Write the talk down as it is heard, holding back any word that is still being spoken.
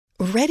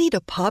Ready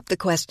to pop the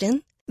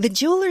question? The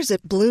jewelers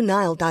at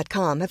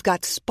BlueNile.com have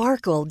got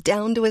sparkle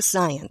down to a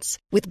science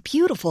with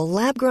beautiful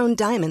lab-grown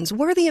diamonds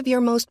worthy of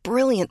your most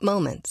brilliant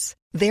moments.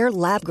 Their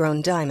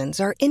lab-grown diamonds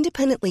are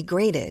independently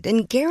graded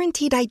and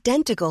guaranteed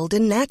identical to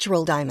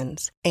natural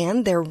diamonds,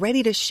 and they're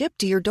ready to ship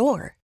to your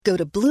door. Go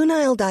to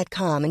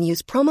BlueNile.com and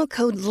use promo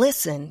code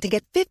LISTEN to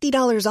get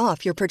 $50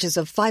 off your purchase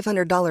of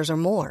 $500 or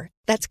more.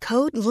 That's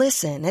code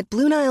LISTEN at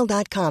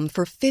BlueNile.com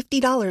for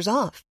 $50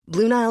 off.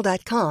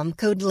 BlueNile.com,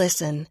 code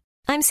LISTEN.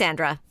 I'm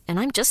Sandra, and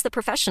I'm just the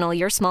professional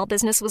your small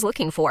business was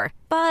looking for.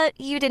 But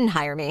you didn't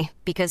hire me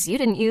because you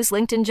didn't use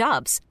LinkedIn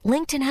Jobs.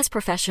 LinkedIn has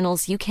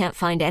professionals you can't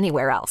find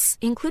anywhere else,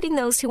 including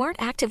those who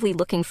aren't actively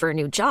looking for a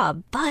new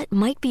job, but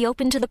might be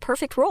open to the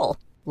perfect role,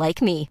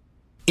 like me.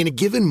 In a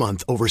given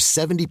month, over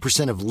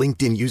 70% of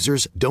LinkedIn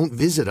users don't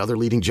visit other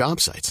leading job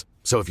sites.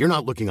 So if you're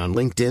not looking on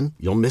LinkedIn,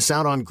 you'll miss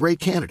out on great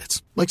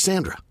candidates like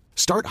Sandra.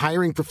 Start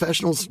hiring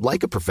professionals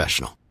like a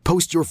professional.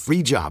 Post your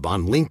free job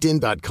on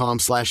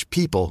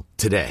linkedin.com/people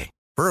today.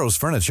 Burrow's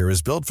furniture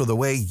is built for the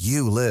way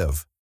you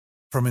live.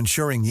 From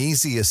ensuring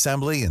easy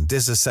assembly and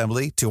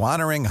disassembly to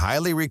honoring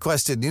highly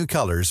requested new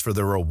colors for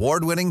their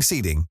award-winning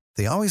seating,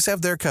 they always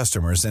have their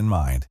customers in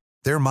mind.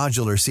 Their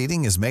modular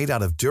seating is made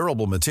out of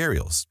durable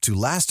materials to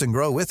last and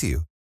grow with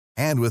you.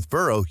 And with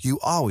Burrow, you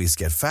always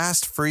get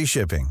fast, free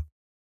shipping.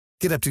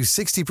 Get up to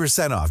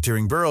 60% off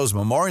during Burrow's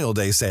Memorial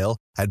Day sale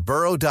at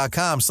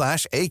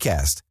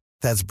burrow.com/ACAST.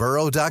 That's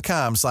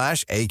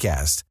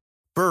burrow.com/ACAST.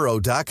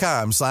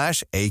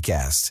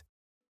 burrow.com/ACAST.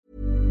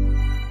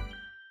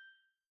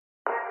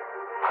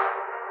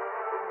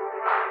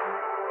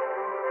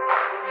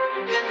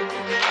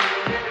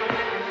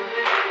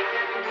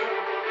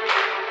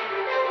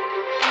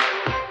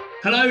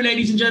 Hello,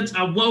 ladies and gents,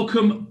 and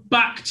welcome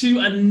back to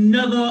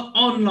another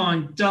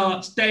online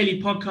darts daily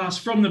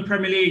podcast from the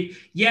Premier League.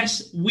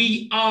 Yes,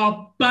 we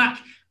are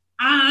back,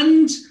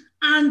 and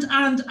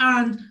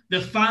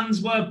the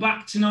fans were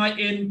back tonight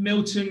in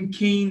Milton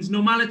Keynes.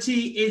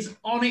 Normality is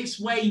on its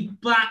way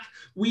back.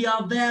 We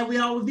are there. We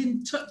are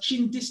within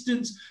touching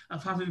distance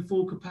of having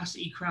full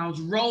capacity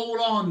crowds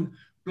roll on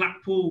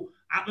Blackpool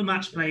at the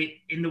match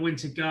play in the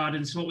Winter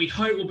Gardens, what we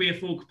hope will be a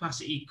full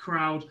capacity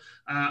crowd.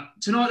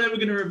 Tonight, though, we're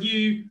going to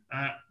review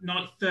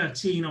night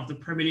 13 of the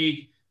Premier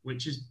League,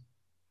 which has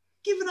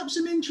given up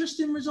some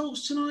interesting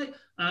results tonight.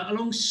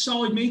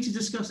 Alongside me to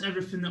discuss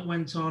everything that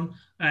went on,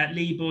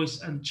 Lee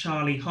Boyce and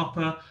Charlie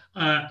Hopper.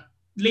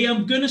 Lee,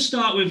 I'm going to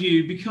start with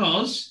you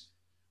because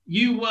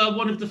you were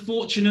one of the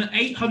fortunate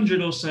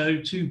 800 or so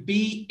to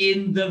be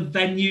in the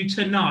venue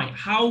tonight.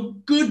 How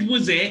good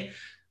was it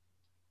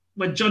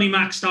when Johnny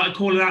Mack started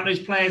calling out those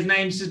players'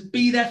 names, to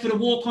be there for the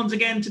walk-ons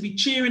again, to be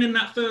cheering in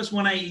that first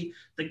 180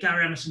 that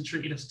Gary Emerson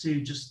treated us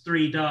to, just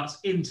 3 darts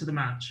into the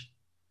match?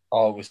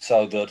 Oh, it was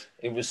so good.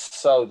 It was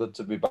so good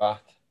to be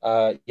back.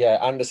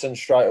 Anderson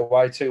straight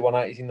away, 2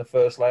 180s in the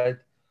first leg.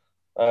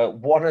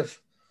 One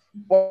of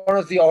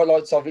the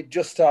highlights of it,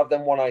 just to have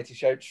them 180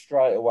 shouts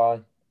straight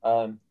away.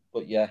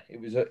 But yeah, it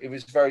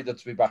was very good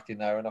to be back in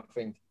there. And I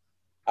think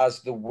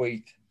as the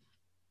week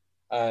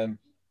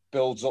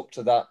builds up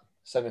to that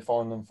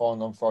semi-final and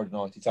final on Friday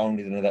night, it's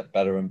only going to get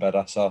better and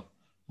better. So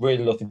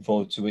really looking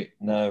forward to it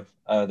now,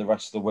 the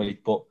rest of the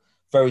week. But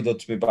very good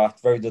to be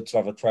back. Very good to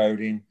have a crowd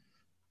in.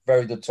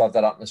 Very good to have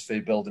that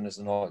atmosphere building as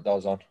the night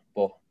goes on.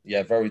 But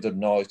yeah, very good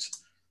night.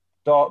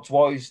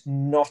 Darts-wise,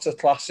 not a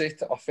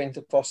classic, I think,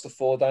 across the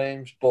 4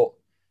 games. But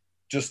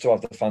just to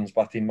have the fans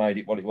back in made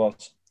it what it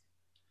was.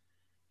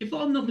 If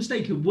I'm not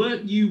mistaken,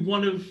 weren't you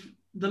one of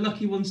the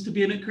lucky ones to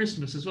be in at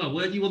Christmas as well?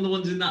 Weren't you one of the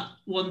ones in that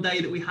one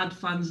day that we had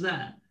fans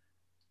there?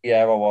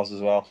 Yeah, I was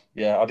as well.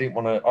 Yeah, I didn't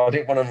want to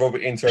rub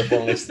it into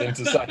everyone listening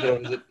to say I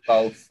was at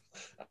both.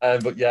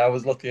 But yeah, I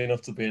was lucky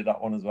enough to be at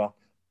that one as well.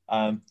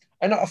 And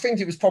I think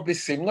it was probably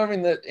similar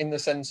in the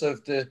sense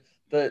of the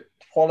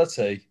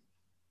quality.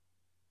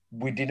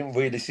 We didn't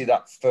really see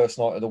that first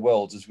night of the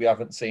Worlds as we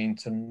haven't seen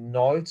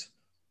tonight.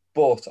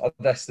 But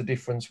that's the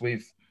difference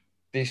with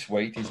this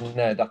week, isn't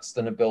there? That's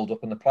going to build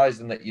up, and the players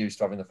didn't get used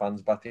to having the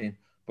fans back in.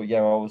 But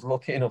yeah, I was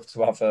lucky enough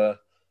to have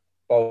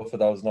both of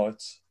those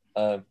nights.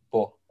 But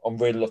I'm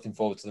really looking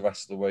forward to the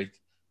rest of the week.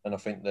 And I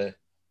think there's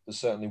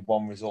certainly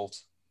one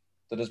result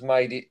that has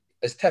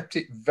kept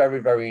it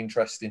very, very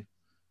interesting.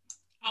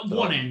 At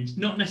one end,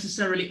 not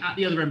necessarily at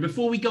the other end.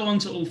 Before we go on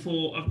to all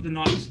 4 of the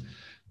night's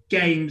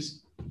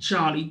games,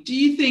 Charlie, do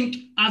you think,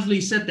 as Lee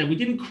said there, we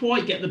didn't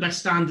quite get the best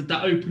standard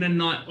that opening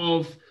night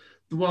of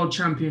the World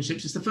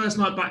Championships? It's the first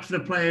night back for the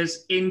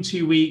players in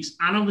 2 weeks.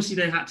 And obviously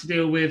they had to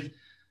deal with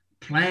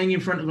playing in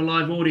front of a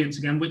live audience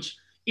again, which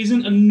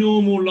isn't a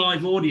normal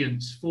live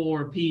audience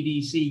for a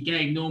PDC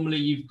game. Normally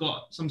you've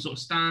got some sort of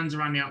stands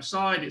around the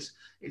outside. It's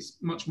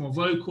much more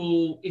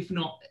vocal, if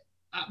not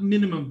at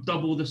minimum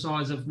double the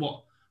size of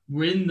what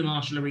we're in the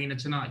Marshall Arena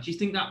tonight. Do you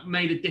think that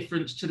made a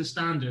difference to the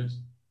standard?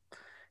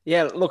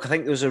 Yeah, look, I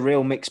think there was a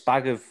real mixed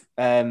bag of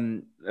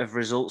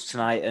results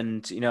tonight,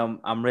 and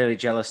I'm really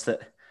jealous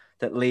that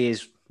Lee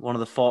is one of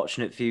the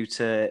fortunate few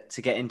to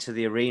get into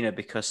the arena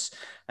because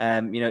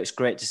it's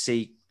great to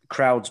see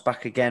crowds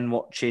back again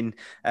watching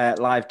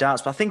live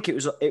darts. But I think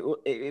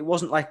it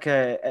wasn't like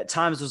at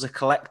times there was a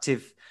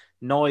collective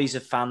noise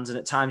of fans, and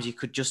at times you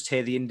could just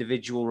hear the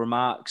individual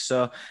remarks.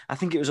 So I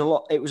think it was a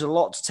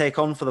lot to take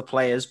on for the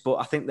players, but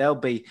I think they'll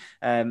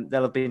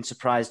have been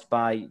surprised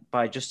by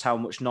just how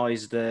much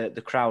noise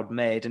the crowd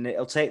made, and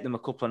it'll take them a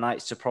couple of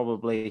nights to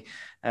probably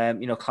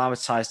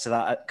acclimatise to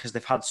that, because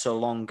they've had so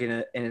long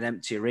in an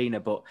empty arena.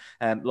 But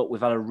look,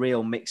 we've had a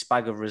real mixed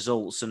bag of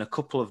results, and a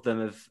couple of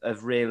them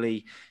have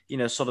really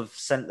sort of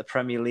sent the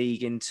Premier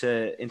League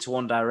into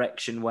one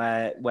direction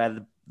where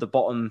the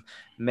bottom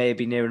may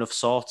be near enough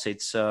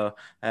sorted. So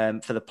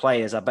for the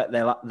players, I bet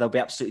they'll be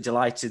absolutely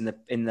delighted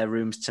in their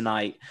rooms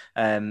tonight,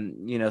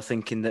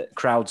 thinking that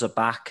crowds are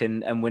back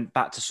and went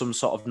back to some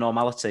sort of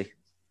normality.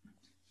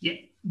 Yeah,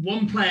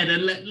 one player,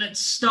 then let's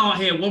start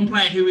here. One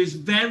player who is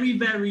very,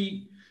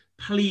 very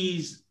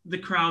pleased the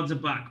crowds are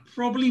back.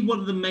 Probably one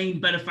of the main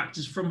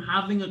benefactors from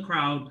having a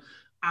crowd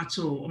at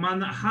all. A man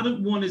that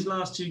hadn't won his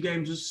last two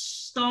games, was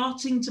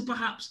starting to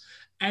perhaps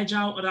edge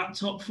out of that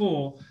top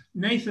four.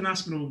 Nathan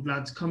Aspinall,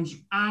 lads, comes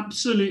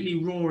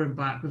absolutely roaring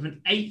back with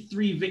an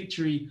 8-3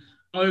 victory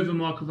over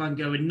Michael van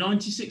Gerwen.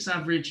 96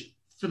 average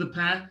for the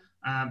pair,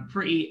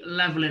 pretty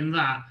level in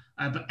that.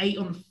 But 8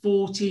 on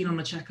 14 on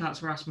the checkouts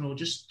for Aspinall.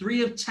 Just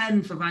 3 of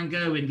 10 for van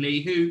Gerwen,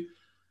 Lee, who,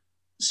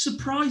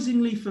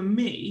 surprisingly for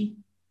me,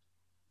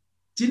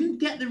 didn't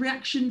get the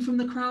reaction from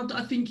the crowd that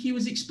I think he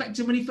was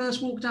expecting when he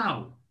first walked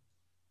out.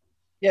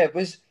 Yeah, it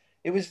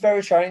was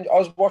very strange. I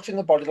was watching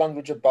the body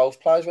language of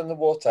both players when they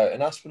walked out,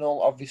 and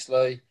Aspinall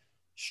obviously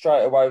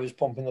straight away was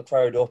pumping the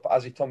crowd up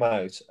as he come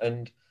out,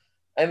 and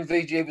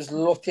MVG was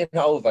looking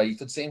over. You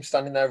could see him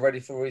standing there ready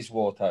for his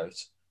walk out.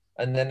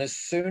 And then as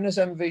soon as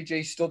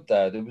MVG stood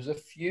there was a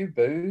few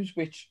boos,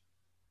 which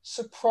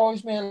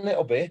surprised me a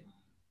little bit.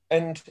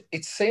 And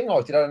it seemed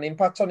like it had an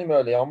impact on him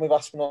early on, with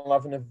Aspinall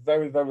having a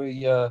very,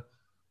 very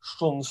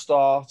strong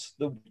start.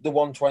 The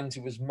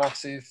 120 was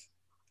massive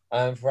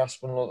for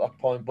Aspinall at that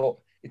point, but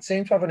it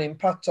seemed to have an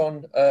impact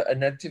on a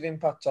negative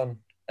impact on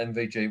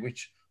MVG,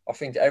 which I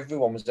think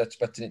everyone was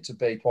expecting it to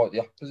be quite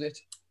the opposite.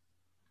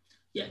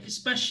 Yeah,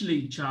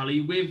 especially,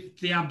 Charlie, with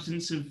the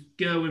absence of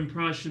Gerwyn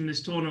Price from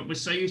this tournament. We're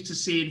so used to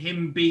seeing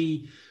him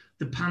be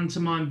the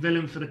pantomime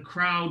villain for the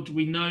crowd.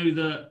 We know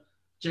that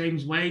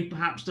James Wade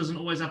perhaps doesn't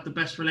always have the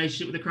best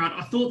relationship with the crowd.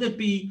 I thought there'd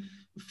be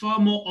far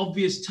more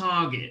obvious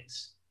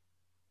targets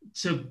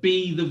to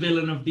be the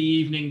villain of the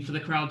evening for the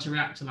crowd to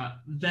react to that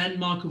than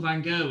Michael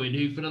van Gerwen,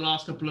 who for the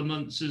last couple of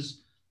months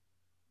has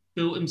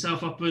built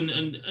himself up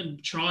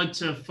and tried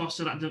to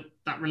foster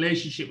that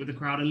relationship with the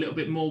crowd a little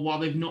bit more while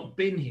they've not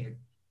been here.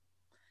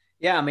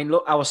 Yeah, I mean,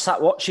 look, I was sat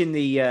watching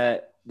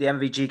the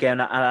MVG game,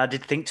 and I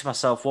did think to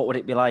myself, what would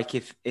it be like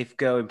if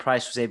Gerwyn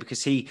Price was here?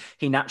 Because he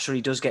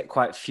naturally does get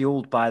quite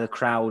fueled by the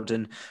crowd,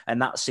 and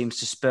that seems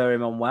to spur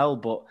him on well.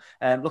 But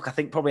look, I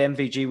think probably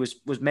MVG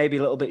was maybe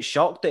a little bit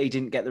shocked that he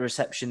didn't get the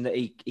reception that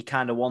he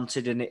kind of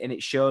wanted, and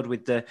it showed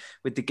with the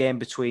game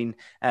between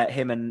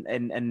him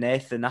and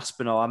Nathan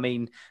Aspinall. I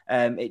mean,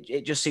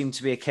 it just seemed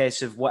to be a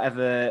case of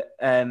whatever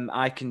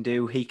I can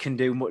do, he can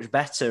do much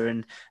better,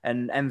 and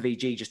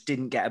MVG just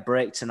didn't get a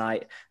break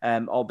tonight,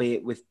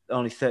 albeit with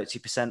only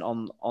 30%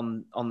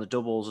 on the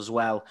doubles as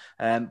well.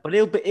 But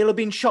he'll have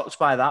been shocked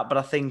by that. But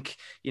I think,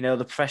 the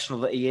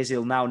professional that he is,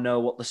 he'll now know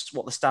what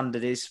the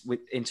standard is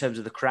in terms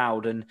of the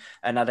crowd, and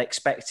I'd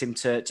expect him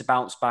to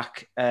bounce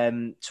back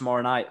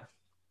tomorrow night.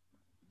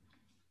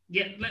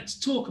 Yeah, let's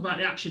talk about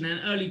the action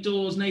then. Early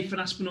doors, Nathan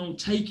Aspinall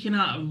taking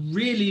out a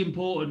really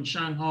important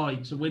Shanghai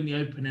to win the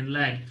opening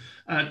leg.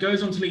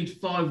 Goes on to lead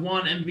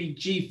 5-1.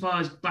 MVG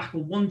fires back a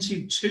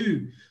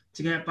 1-2-2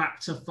 to get back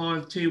to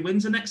 5-2.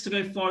 Wins the next to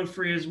go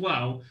 5-3 as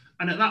well.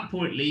 And at that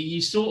point, Lee, you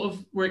sort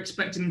of were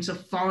expecting him to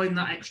find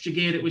that extra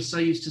gear that we're so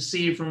used to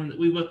seeing from him, that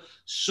we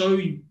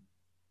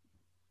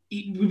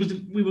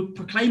were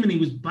proclaiming he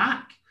was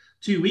back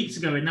 2 weeks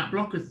ago in that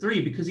block of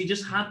 3, because he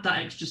just had that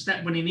extra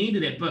step when he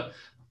needed it. But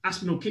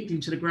Aspinall kicked him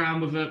to the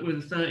ground with a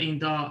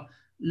 13-dart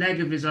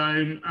leg of his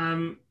own.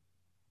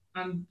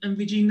 And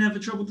MVG never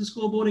troubled the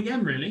scoreboard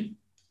again, really.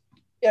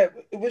 Yeah,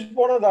 it was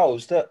one of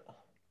those that,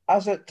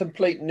 as a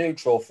complete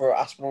neutral for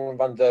Aspinall and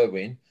van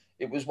Gerwen,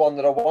 it was one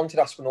that I wanted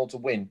Aspinall to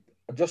win,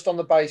 just on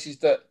the basis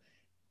that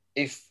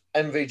if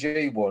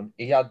MVG won,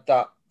 he had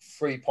that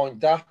 3-point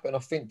gap, and I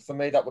think for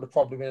me that would have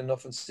probably been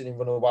enough and seen him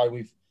run away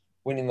with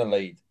winning the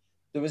lead.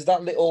 There was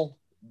that little,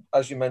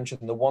 as you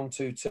mentioned, the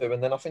 1-2-2,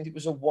 and then I think it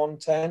was a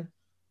 1-10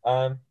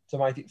 to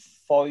make it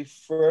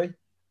 5-3.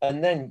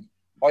 And then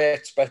I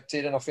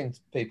expected, and I think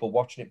people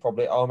watching it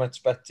probably at home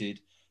expected,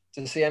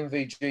 to see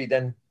MVG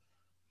then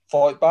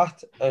fight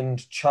back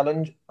and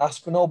challenge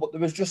Aspinall. But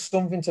there was just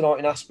something tonight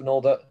in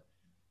Aspinall that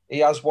he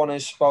has one who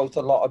spoke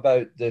a lot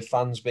about the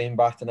fans being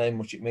back and how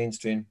much it means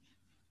to him.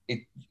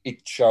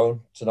 It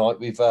shown tonight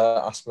with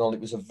Aspinall. It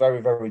was a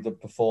very, very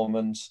good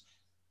performance.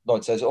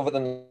 Like it says, other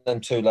than them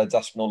two legs,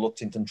 Aspinall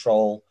looked in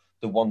control.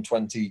 The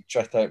 120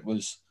 checkout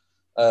was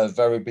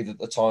very big at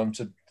the time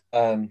to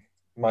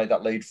make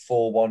that lead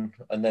 4-1,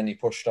 and then he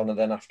pushed on, and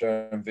then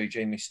after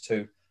MVG missed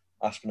 2,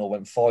 Aspinall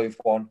went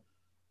 5-1.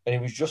 and he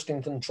was just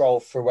in control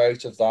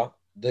throughout of that.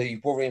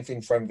 The worrying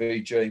thing for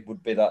MVG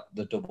would be that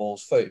the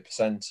doubles,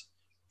 30%,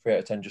 3 out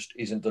of 10 just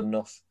isn't good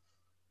enough.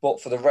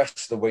 But for the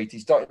rest of the week,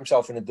 he's got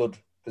himself in a good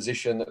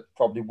position that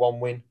probably one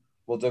win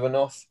will do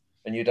enough.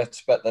 And you'd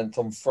expect then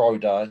come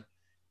Friday,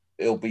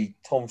 he'll be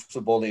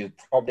comfortable. He'll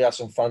probably have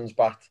some fans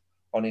back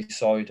on his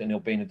side, and he'll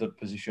be in a good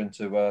position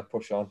to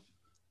push on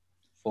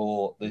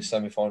for the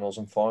semi-finals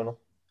and final.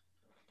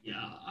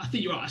 Yeah, I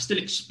think you're right. I still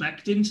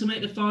expect him to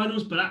make the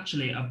finals, but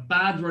actually a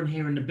bad run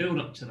here in the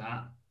build-up to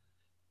that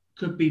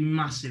could be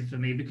massive for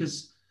me,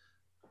 because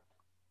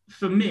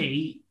for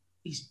me,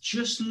 he's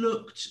just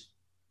looked...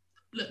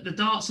 Look, the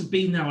darts have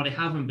been there or they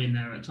haven't been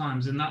there at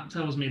times, and that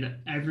tells me that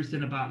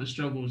everything about the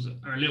struggles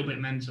are a little bit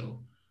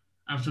mental.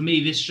 And for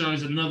me, this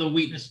shows another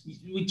weakness.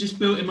 We just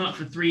built him up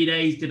for 3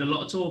 days, did a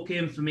lot of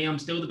talking. For me, I'm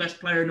still the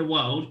best player in the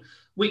world,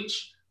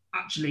 which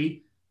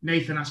actually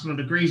Nathan Aspinall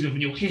agrees with,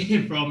 and you'll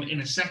hear from in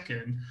a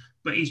second.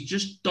 But he's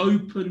just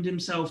opened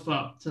himself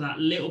up to that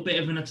little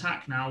bit of an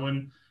attack now.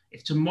 And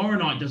if tomorrow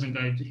night doesn't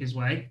go his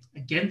way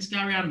against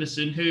Gary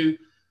Anderson, who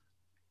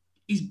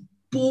is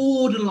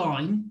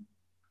borderline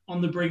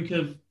on the brink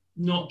of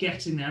not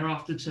getting there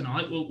after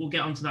tonight, we'll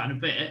get onto that in a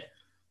bit,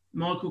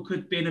 Michael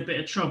could be in a bit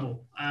of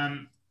trouble.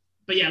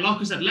 But yeah, like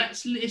I said,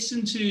 let's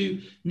listen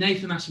to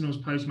Nathan Aspinall's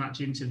post-match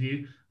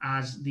interview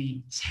as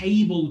the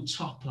table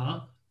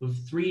topper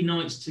with 3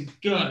 nights to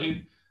go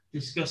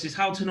discusses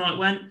how tonight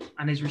went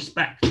and his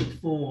respect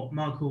for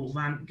Michael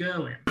van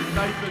Gerwen.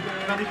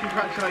 Nathan, many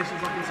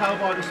congratulations. I can tell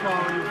by the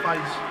smile on your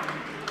face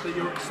that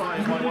you're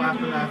excited by what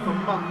happened there. For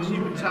months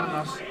you've been telling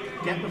us,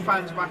 get the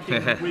fans back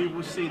in, we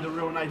will see the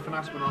real Nathan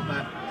Aspinall up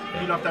there.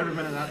 You loved every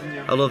minute of that, didn't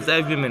you? I loved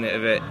every minute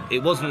of it.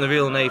 It wasn't the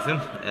real Nathan.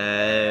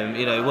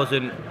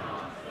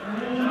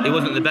 It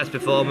wasn't the best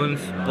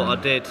performance, but I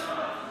did,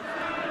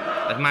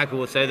 as Michael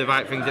would say, the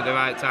right things at the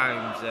right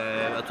times.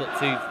 I took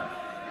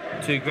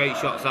two great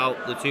shots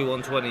out. The 2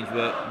 120s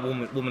were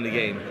won the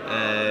game,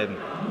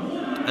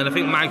 and I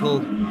think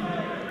Michael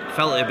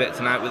felt it a bit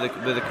tonight with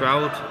the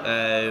crowd.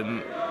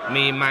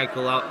 Me and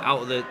Michael,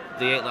 out of the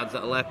 8 lads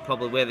that are left,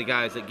 probably we're the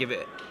guys that give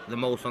it the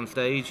most on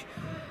stage.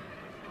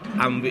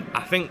 And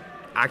I think,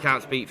 I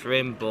can't speak for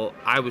him, but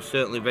I was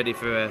certainly ready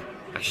for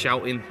a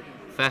shouting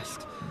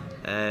fest,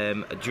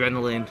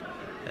 adrenaline,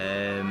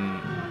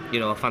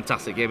 a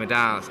fantastic game of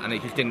darts, and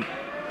it just didn't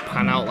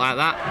pan out like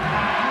that.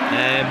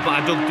 But I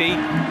dug deep,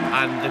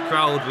 and the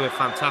crowd were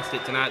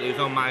fantastic tonight. It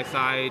was on my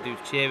side, it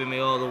was cheering me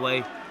all the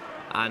way,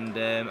 and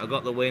I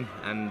got the win.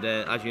 And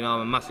as you know,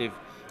 I'm a massive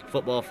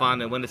football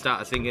fan, and when they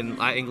started singing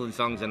like England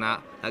songs and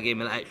that gave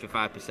me that extra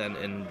 5%,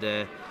 and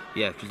it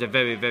was a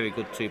very, very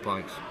good 2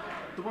 points.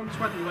 The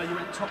 120 where you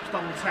went tops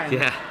double 10,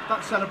 yeah.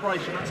 That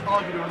celebration, that's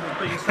arguably one of the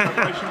biggest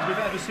celebrations we've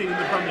ever seen in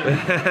the Premier League.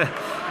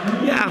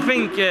 Yeah, I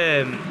think,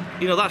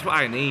 that's what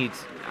I need.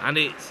 And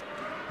it's,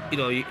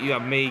 you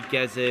have me,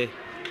 Gezi,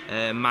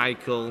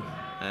 Michael,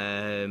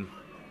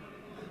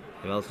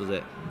 who else was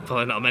it?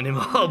 Probably not many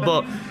more,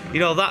 but,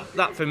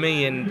 that for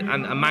me,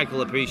 and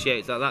Michael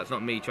appreciates that. That's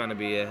not me trying to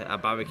be a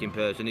barracking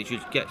person. It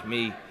just gets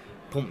me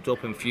pumped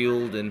up and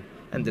fueled, and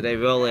end of the day,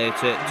 we're all here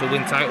to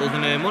win titles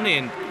and earn money,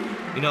 and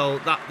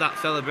that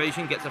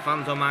celebration gets the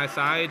fans on my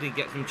side. It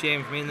gets them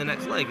cheering for me in the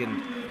next leg,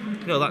 and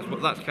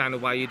that's kind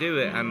of why you do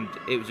it. And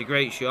it was a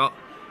great shot.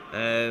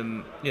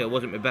 It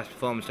wasn't my best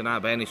performance tonight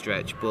by any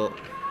stretch, but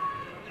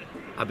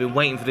I've been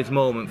waiting for this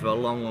moment for a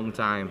long, long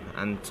time,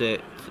 and to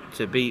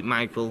beat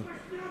Michael,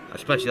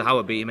 especially how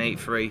I beat him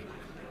 8-3.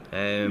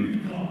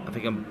 I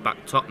think I'm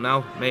back top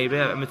now. Maybe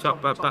I'm back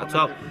top.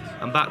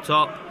 I'm back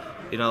top.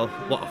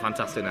 What a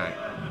fantastic night.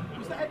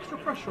 Was there extra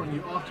pressure on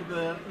you after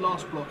the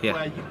last block,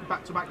 where you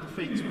back-to-back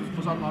defeats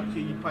was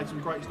unlucky? You played some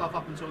great stuff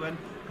up until then.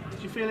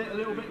 Did you feel it a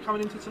little bit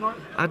coming into tonight?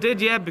 I did,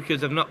 yeah,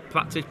 because I've not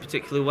practiced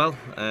particularly well.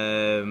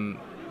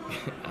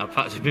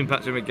 I've been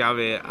practicing with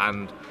Gary,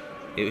 and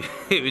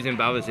it was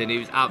embarrassing. He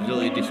was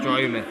absolutely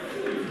destroying me.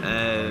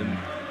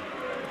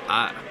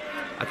 I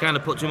kind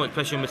of put too much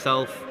pressure on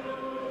myself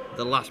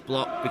the last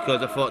block,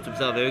 because I thought to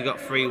myself, we got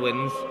 3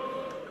 wins.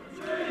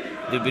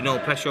 There'd be no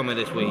pressure on me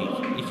this week.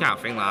 You can't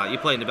think like that.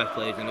 You're playing the best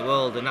players in the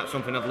world, and that's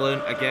something I've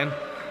learned again.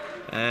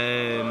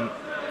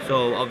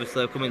 So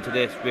obviously I've come into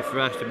this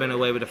refreshed. I've been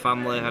away with the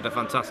family, had a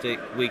fantastic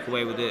week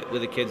away with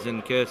the kids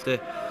and Kirsty,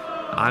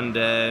 and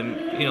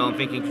I'm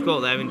thinking, just go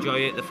out there,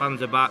 enjoy it. The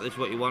fans are back. This is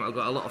what you want. I've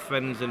got a lot of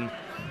friends and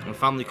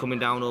family coming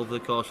down over the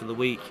course of the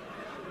week,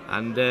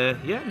 and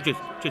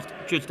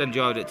just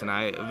enjoyed it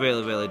tonight. I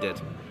really, really did.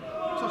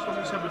 Touched on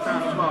what you said with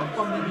Dan as well.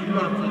 One thing you've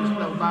got to put this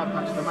little bad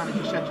patch, the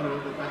manager's schedule a little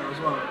bit better as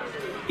well.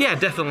 Yeah,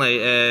 definitely.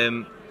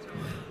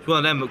 It's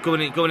one of them.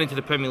 Going into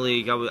the Premier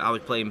League, I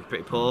was playing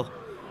pretty poor.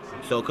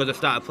 So because I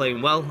started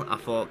playing well, I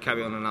thought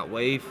carry on that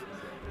wave.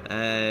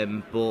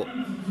 But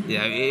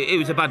yeah, it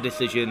was a bad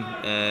decision.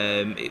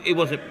 It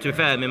wasn't. To be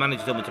fair, my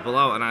manager told me to pull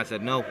out, and I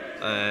said no.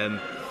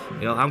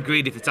 I'm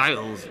greedy for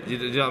titles. Do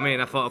you know what I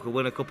mean? I thought I could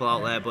win a couple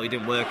out there, but it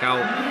didn't work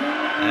out.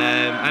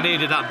 I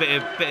needed that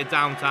bit of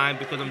downtime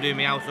because I'm doing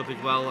my house up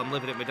as well. I'm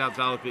living at my dad's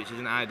house, which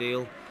isn't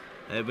ideal.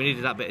 We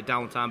needed that bit of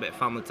downtime, bit of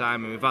family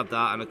time, and we've had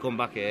that. And I come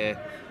back here,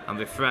 I'm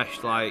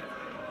refreshed, like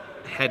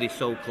head is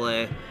so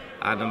clear,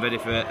 and I'm ready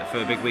for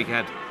a big week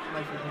ahead.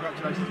 Nathan,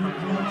 congratulations, mate.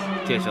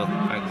 Cheers, Phil.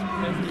 Thanks.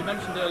 Nathan, you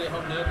mentioned earlier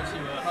how nervous you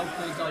were. How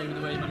pleased are you with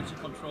the way you managed to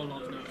control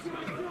those nerves?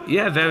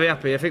 Yeah, very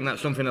happy. I think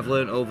that's something I've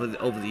learned over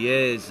the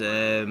years.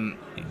 You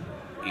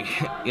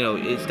know,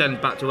 it stems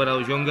back to when I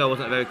was younger. I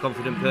wasn't a very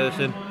confident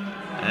person.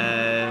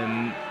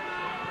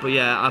 But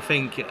yeah, I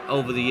think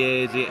over the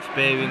years, the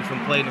experience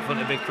from playing in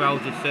front of big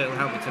crowds has certainly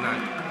helped me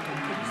tonight.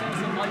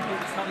 So Michael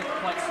just had it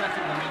quite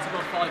settled. I mean, to go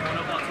 5-1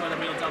 up, that's where the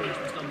real damage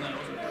was done there,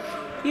 wasn't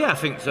it? Yeah, I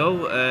think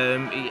so.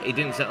 He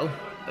didn't settle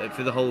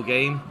for the whole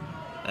game.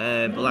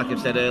 But like I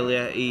said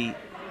earlier,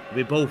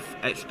 we both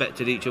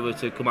expected each other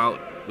to come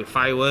out with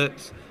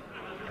fireworks,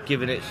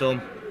 giving it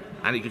some,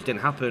 and it just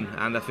didn't happen.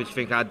 And I just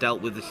think I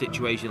dealt with the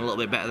situation a little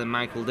bit better than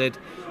Michael did.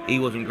 He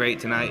wasn't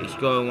great tonight. His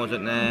scoring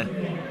wasn't there.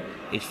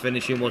 His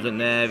finishing wasn't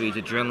there. His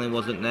adrenaline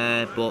wasn't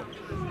there. But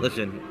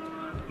listen,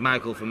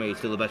 Michael for me is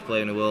still the best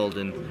player in the world,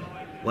 and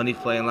when he's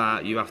playing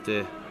like that, you have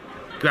to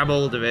grab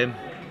hold of him,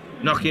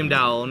 knock him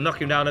down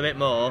a bit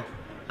more,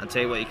 and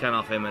take what you can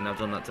off him, and I've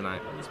done that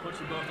tonight. This puts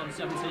you both on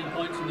 17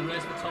 points, and the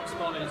race for top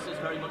spot is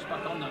very much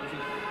back on now, isn't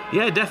it?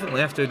 Yeah, definitely.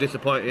 After a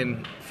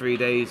disappointing 3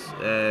 days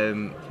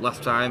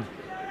last time,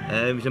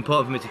 it's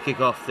important for me to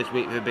kick off this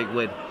week with a big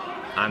win,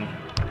 and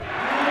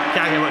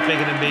can't get much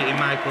bigger than beating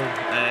Michael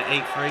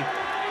 8-3.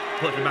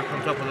 Puts me back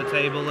on top of the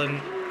table,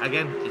 and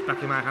again, it's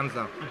back in my hands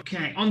now.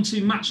 Okay, on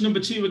to match number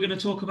 2 we're going to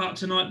talk about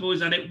tonight,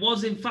 boys, and it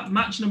was in fact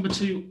match number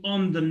 2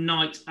 on the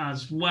night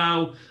as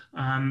well.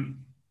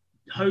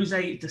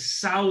 Jose de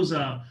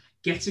Sousa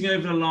getting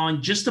over the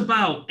line just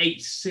about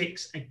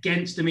 8-6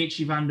 against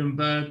Dimitri Van den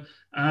Bergh.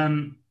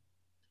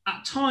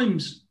 At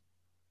times,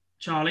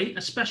 Charlie,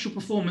 a special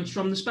performance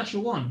from the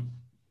special one.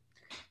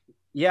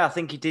 Yeah, I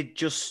think he did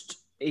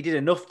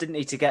enough, didn't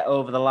he, to get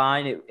over the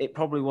line. It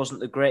probably wasn't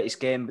the greatest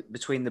game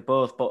between the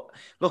both, but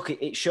look,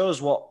 it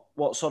shows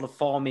what sort of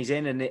form he's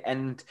in,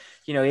 and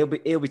you know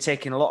he'll be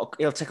taking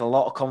he'll take a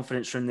lot of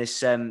confidence from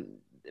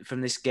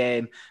this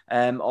game,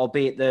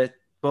 albeit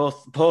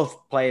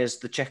both players,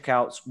 the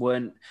checkouts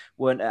weren't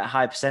at a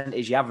high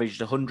percentage. He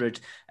averaged 100,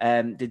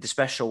 did the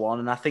special one,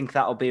 and I think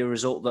that'll be a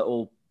result that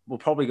will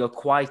probably go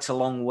quite a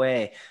long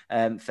way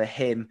for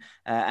him.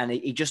 And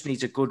he just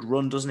needs a good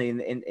run, doesn't he,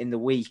 in the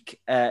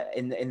week,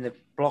 in the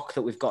block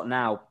that we've got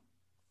now.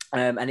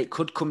 And it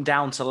could come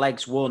down to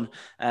legs won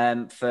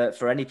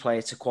for any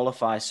player to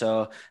qualify.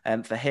 So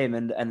for him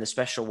and the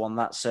special one,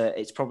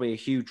 it's probably a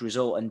huge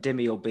result. And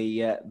Dimmy will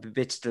be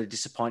bitterly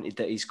disappointed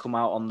that he's come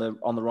out on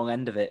the wrong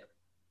end of it.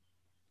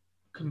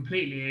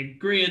 Completely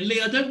agree. And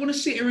Lee, I don't want to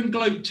sit here and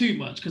gloat too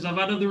much because I've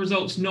had other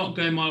results not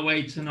go my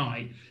way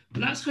tonight.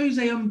 But that's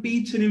Jose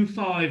unbeaten in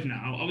 5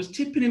 now. I was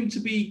tipping him to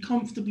be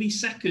comfortably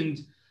second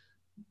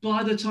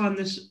by the time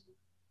this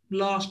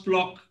last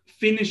block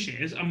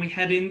finishes and we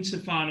head into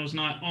finals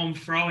night on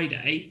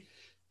Friday.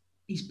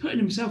 He's putting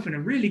himself in a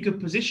really good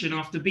position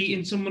after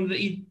beating someone that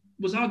he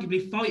was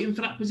arguably fighting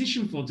for that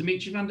position for,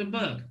 Dimitri Van den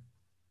Bergh.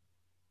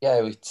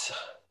 Yeah, it's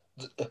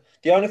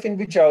the only thing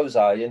with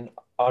Jose, and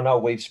I know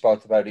we've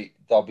spoke about it,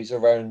 Dob, is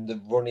around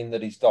the running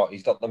that he's got.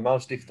 He's got the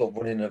most difficult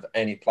running of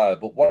any player,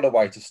 but what a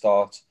way to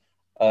start.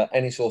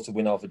 Any sort of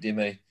win over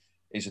Dimmy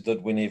is a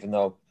good win, even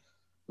though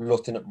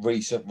looking at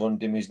recent run,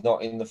 Dimmy's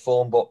not in the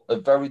form, but a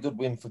very good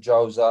win for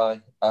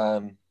Jose.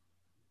 That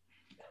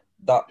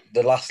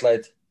the last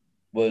lead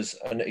was,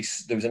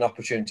 there was an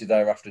opportunity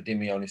there after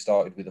Dimmy only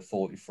started with a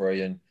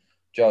 43 and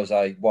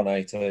Jose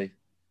 180,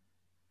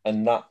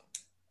 and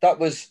that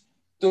was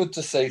good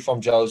to see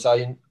from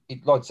Jose. And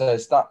it, like I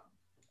says, that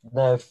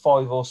now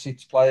 5 or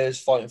 6 players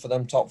fighting for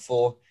them top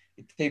 4.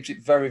 It keeps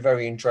it very,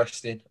 very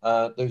interesting.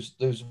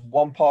 There's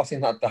one part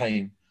in that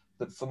game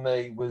that for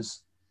me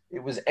was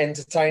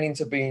entertaining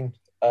to be in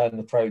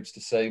the crowds to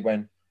see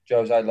when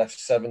Jose left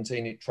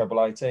 17 at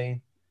treble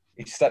 18.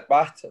 He stepped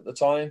back at the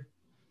time,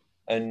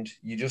 and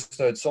you just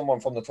heard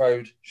someone from the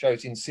crowd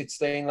shouting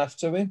 16 left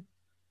to him.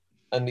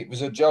 And it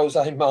was a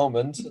Jose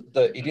moment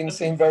that he didn't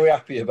seem very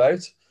happy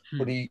about,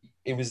 but he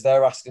was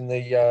there asking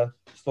the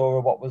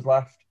scorer what was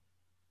left.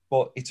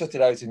 But he took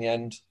it out in the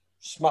end,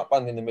 smack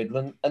bang in the middle,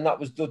 and that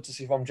was good to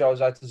see from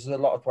Jose. There's a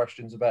lot of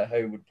questions about how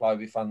he would play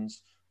with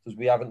fans because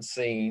we haven't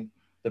seen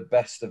the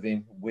best of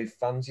him with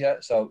fans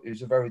yet. So it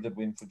was a very good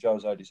win for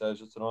Jose de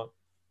Sousa tonight.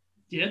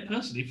 Yeah,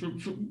 personally,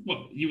 from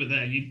well, you were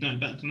there, you'd know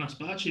better than us,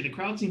 but actually the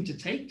crowd seemed to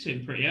take to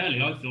him pretty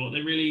early, I thought.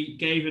 They really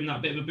gave him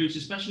that bit of a boost,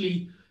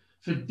 especially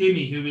for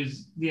Dimmy, who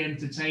was the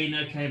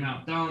entertainer, came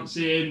out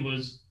dancing,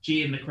 was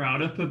geeing the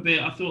crowd up a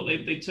bit. I thought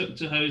they took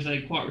to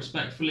Jose quite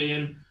respectfully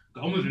and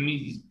got on with him.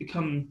 He's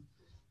become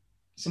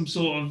some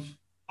sort of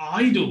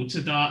idol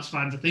to darts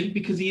fans, I think,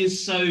 because he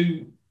is so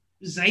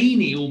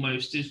zany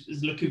almost,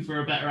 is looking for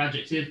a better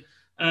adjective.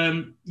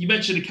 You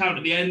mentioned a count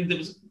at the end. There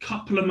was a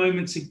couple of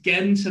moments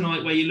again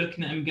tonight where you're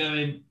looking at him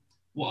going,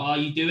 what are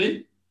you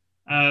doing?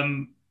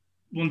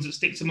 Ones that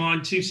stick to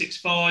mind,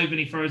 265 and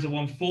he throws a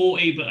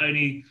 140, but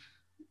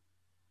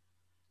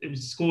it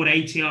was scored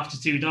 80 after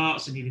 2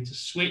 darts and needed to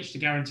switch to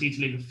guarantee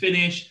to leave a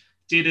finish.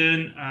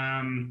 didn't.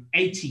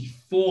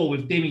 84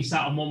 with Dimmy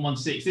sat on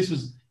 116. This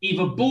was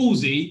either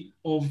ballsy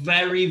or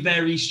very,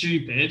 very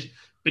stupid.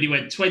 But he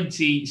went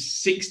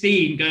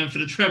 20-16 going for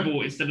the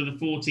treble instead of the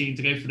 14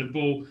 to go for the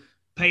ball.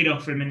 Paid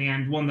off for him in the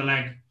end, won the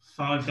leg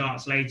 5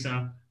 darts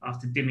later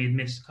after Dimmy had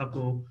missed a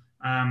couple.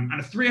 And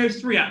a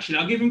 303, actually.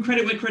 I'll give him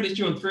credit where credit's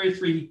due on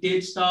 303. He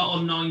did start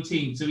on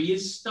 19, so he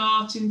is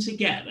starting to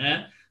get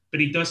there, but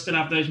he does still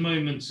have those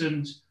moments.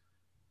 And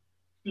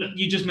look,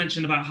 you just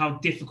mentioned about how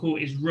difficult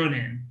it is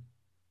running,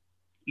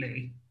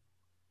 Lee.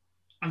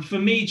 And for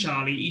me,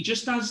 Charlie, he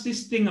just has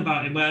this thing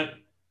about him where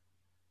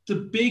the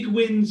big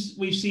wins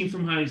we've seen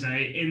from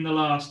Jose in the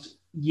last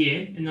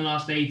year, in the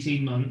last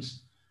 18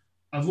 months,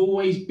 have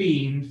always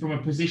been from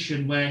a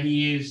position where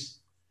he is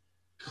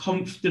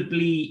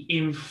comfortably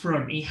in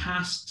front. He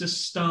has to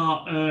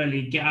start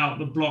early, get out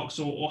the blocks,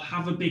 or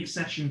have a big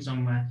session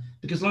somewhere.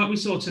 Because like we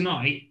saw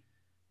tonight,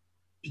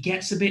 it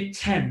gets a bit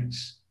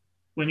tense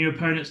when your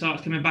opponent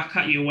starts coming back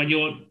at you, when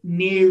you're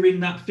nearing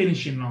that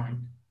finishing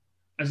line,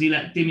 as he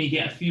let Dimmy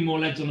get a few more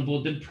legs on the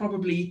board than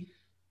probably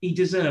he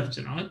deserved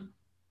tonight.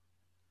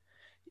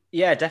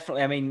 Yeah,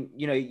 definitely. I mean,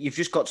 you know, you've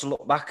just got to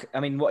look back. I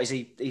mean, what is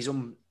he? He's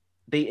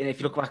unbeaten. If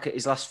you look back at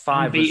his last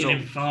 5 unbeaten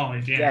in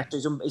 5, yeah. Yeah,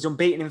 so he's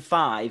unbeaten in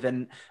 5,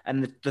 and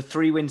the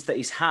 3 wins that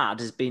he's had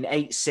has been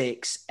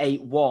 8-6,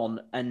 8-1,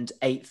 and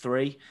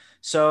 8-3.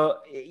 So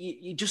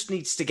he just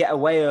needs to get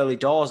away early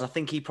doors. I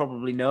think he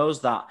probably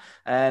knows that.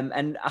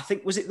 And I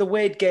think, was it the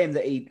Wade game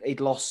that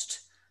he'd lost?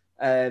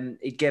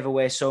 He gave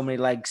away so many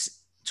legs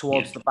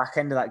towards the back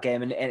end of that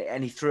game,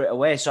 and he threw it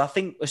away. So I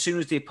think as soon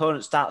as the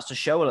opponent starts to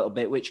show a little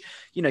bit, which,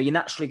 you know, you're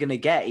naturally going to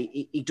get,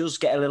 he does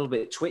get a little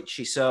bit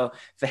twitchy. So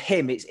for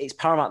him, it's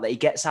paramount that he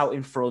gets out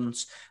in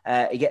front,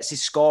 he gets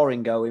his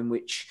scoring going,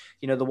 which,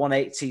 you know, the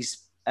 180s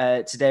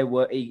today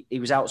he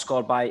was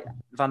outscored by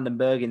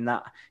Vandenberg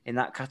in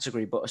that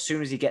category. But as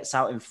soon as he gets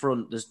out in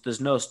front,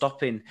 there's no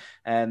stopping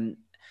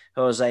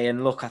Jose.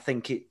 And look, I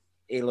think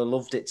he'll have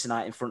loved it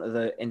tonight in front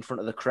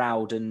of the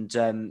crowd, and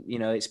you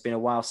know, it's been a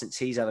while since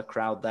he's had a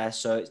crowd there,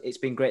 so it's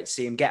been great to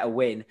see him get a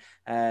win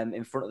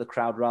in front of the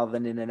crowd rather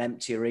than in an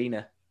empty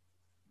arena.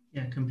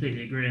 Yeah,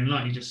 completely agree. And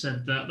like you just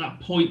said, that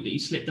point that he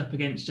slipped up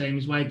against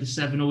James Wade, the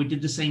 7-all, we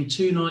did the same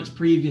 2 nights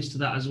previous to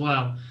that as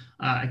well,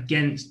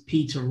 against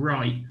Peter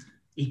Wright.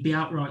 He'd be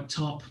outright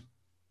top.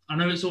 I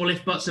know it's all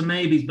if, buts and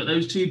maybes, but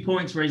those 2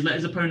 points where he's let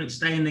his opponent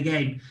stay in the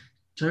game,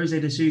 Jose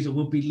de Sousa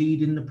would be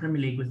leading the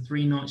Premier League with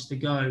 3 nights to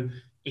go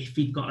if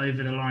he'd got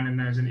over the line in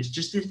those. And it's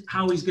just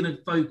how he's going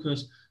to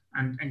focus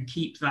and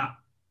keep that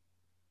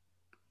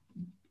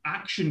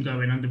action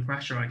going under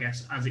pressure, I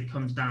guess, as it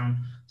comes down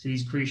to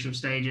these crucial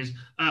stages.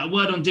 A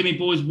word on Dimmy,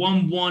 boys.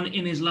 1-1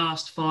 in his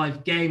last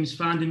 5 games.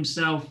 Found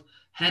himself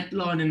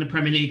headlining the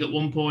Premier League at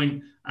one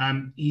point.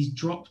 He's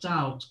dropped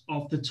out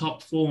of the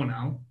top 4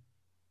 now.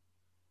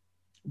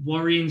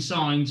 Worrying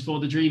signs for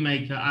the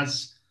Dreammaker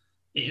as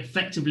it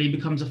effectively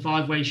becomes a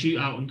 5-way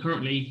shootout, and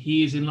currently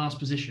he is in last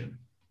position.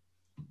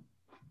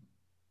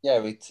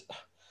 Yeah,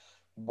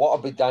 what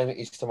a big game it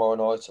is tomorrow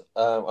night.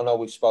 I know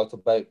we've spoke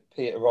about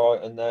Peter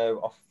Wright, and now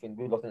I think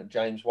we're looking at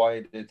James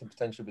Wade to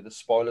potentially be the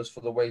spoilers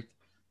for the week.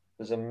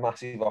 There's a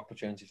massive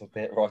opportunity for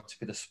Peter Wright to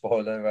be the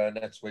spoiler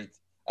next week.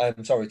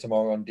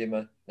 Tomorrow on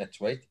Dimmy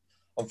next week.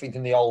 I'm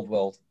thinking the old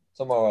world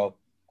tomorrow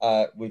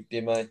with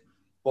Dimmy,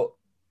 but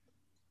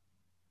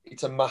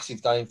it's a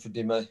massive day for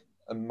Dimmy,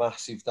 a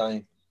massive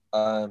day.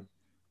 And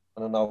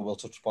I know we'll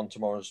touch upon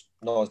tomorrow's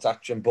night's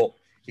action, but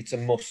it's a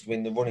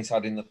must-win. The run he's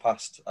had in the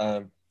past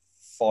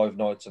 5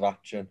 nights of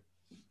action,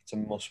 it's a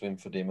must-win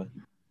for Dimmy.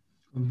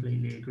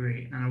 Completely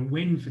agree. And a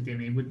win for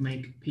Dimmy would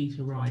make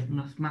Peter Wright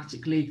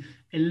mathematically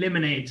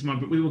eliminated tomorrow.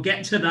 But we will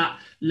get to that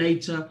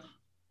later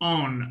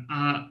on.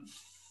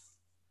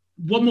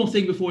 One more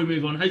thing before we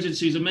move on. Jose de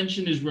Sousa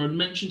mentioned his run,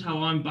 mentioned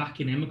how I'm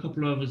backing him. A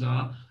couple of others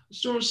are. I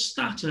saw a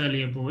stat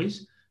earlier,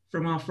 boys,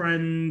 from our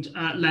friend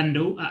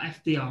Lendl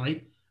at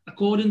FDI.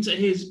 According to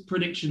his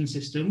prediction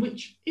system,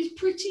 which is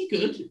pretty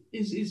good,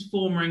 is his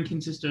form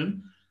ranking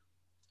system,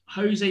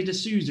 Jose de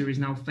Sousa is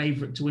now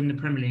favourite to win the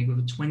Premier League with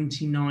a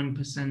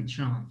 29%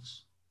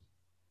 chance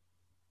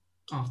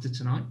after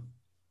tonight.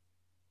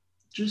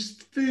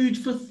 Just food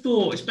for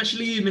thought,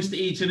 especially you, Mr.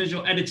 Eaton, as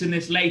you're editing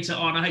this later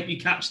on. I hope you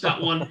catch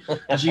that one,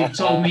 as you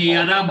told me he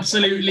had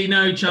absolutely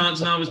no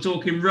chance, and I was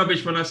talking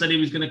rubbish when I said he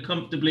was going to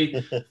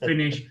comfortably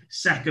finish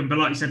second. But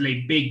like you said,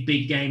 Lee,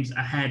 big games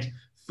ahead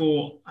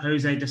for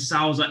Jose de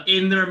Sousa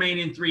in the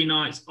remaining 3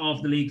 nights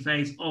of the league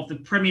phase of the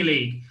Premier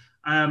League.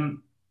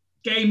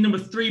 Game number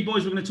 3,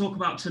 boys, we're going to talk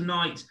about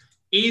tonight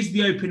is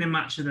the opening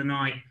match of the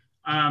night.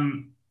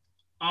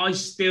 I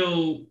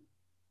still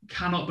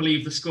cannot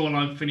believe the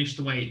scoreline finished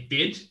the way it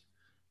did.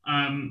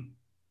 I'm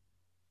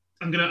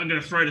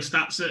gonna throw the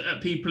stats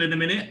at people in a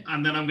minute,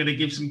 and then I'm going to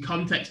give some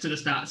context to the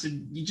stats,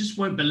 and you just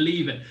won't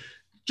believe it.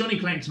 Johnny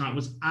Clayton tonight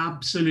was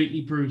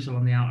absolutely brutal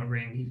on the outer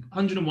ring.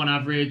 101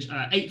 average,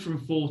 8 from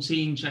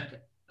 14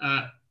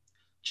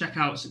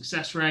 check-out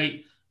success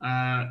rate,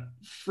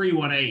 3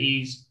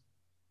 180s,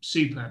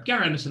 superb.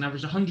 Gary Anderson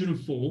averaged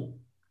 104,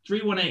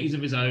 3 180s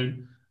of his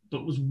own,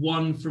 but was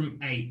 1 from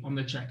 8 on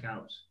the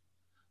checkouts.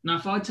 Now,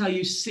 if I tell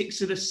you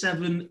 6 of the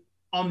 7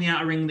 on the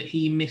outer ring that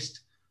he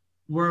missed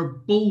were a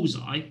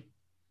bullseye,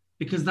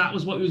 because that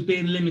was what he was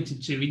being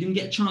limited to. He didn't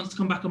get a chance to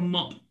come back and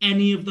mop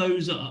any of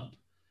those up.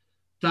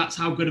 That's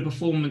how good a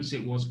performance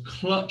it was.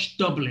 Clutch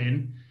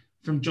doubling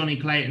from Johnny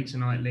Clayton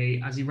tonight,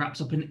 Lee, as he wraps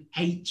up an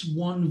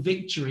 8-1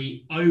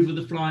 victory over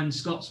the Flying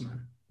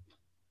Scotsman.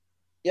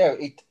 Yeah,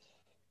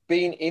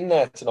 being in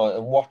there tonight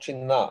and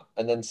watching that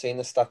and then seeing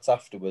the stats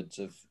afterwards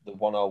of the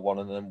 101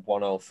 and then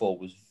 104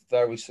 was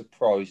very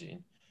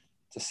surprising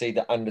to see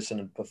that Anderson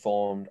had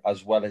performed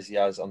as well as he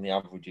has on the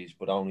averages,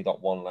 but only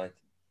got 1 length.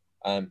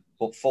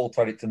 But full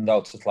credit to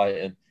Delta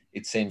Clayton.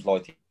 It seems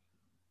like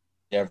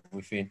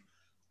everything.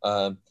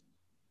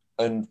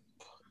 And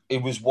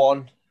it was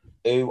one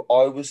who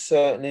I was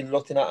certainly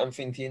looking at and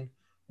thinking,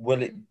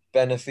 will it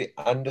benefit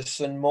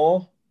Anderson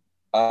more?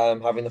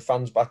 Having the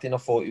fans back in, I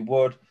thought it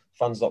would.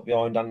 Fans got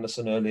behind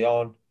Anderson early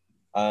on.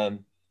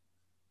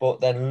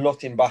 But then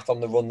looking back on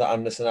the run that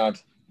Anderson had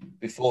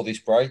before this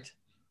break,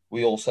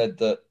 we all said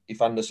that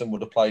if Anderson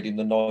would have played him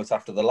the night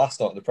after the last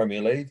night of the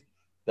Premier League,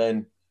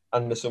 then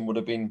Anderson would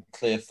have been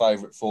clear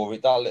favourite for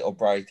it. That little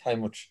break, how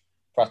much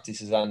practice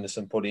has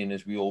Anderson put in,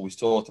 as we always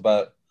talked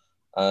about.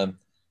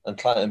 And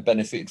Clayton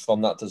benefited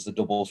from that as the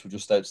doubles were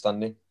just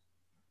outstanding.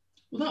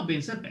 Well, that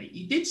being said, mate,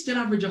 he did still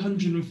average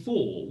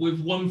 104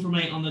 with 1 from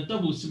 8 on the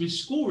doubles, so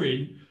his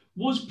scoring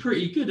was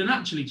pretty good. And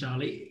actually,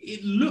 Charlie,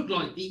 it looked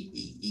like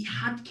he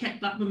had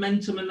kept that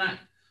momentum and that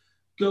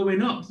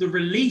going up. The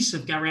release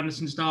of Gary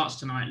Anderson's darts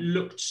tonight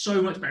looked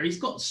so much better. He's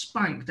got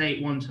spanked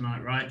 8-1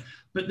 tonight, right?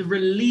 But the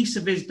release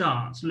of his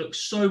darts looked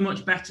so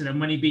much better than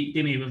when he beat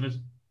Dimmy with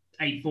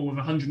a 8-4 with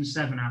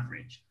 107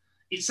 average.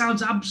 It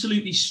sounds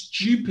absolutely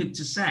stupid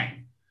to say,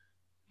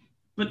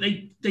 but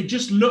they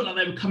just looked like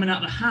they were coming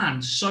out of the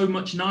hand so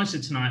much nicer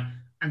tonight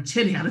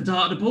until he had a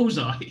dart at the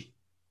bullseye.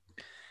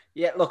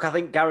 Yeah, look, I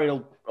think Gary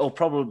will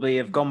probably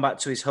have gone back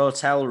to his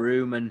hotel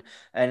room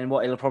and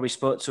what he'll probably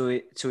spoke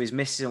to his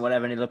missus and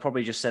whatever, and he'll have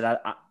probably just said,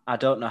 I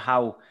don't know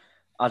how,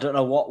 I don't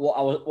know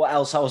what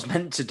else I was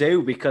meant to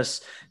do,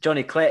 because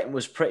Johnny Clayton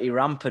was pretty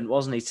rampant,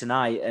 wasn't he,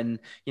 tonight? And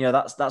you know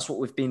that's what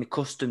we've been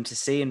accustomed to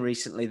seeing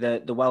recently.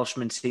 The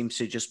Welshman seems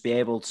to just be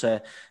able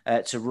to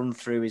run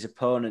through his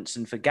opponents.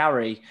 And for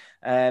Gary,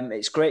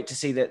 it's great to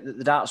see that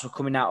the darts were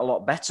coming out a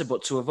lot better,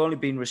 but to have only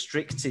been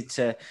restricted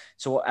to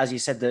as you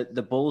said,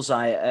 the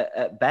bullseye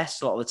at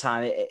best a lot of the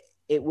time,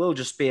 it will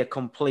just be a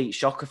complete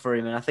shocker for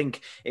him. And I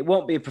think it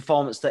won't be a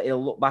performance that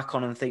he'll look back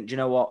on and think, do you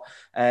know what,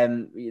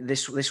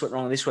 this went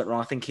wrong, this went wrong.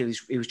 I think he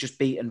was just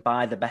beaten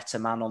by the better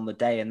man on the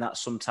day, and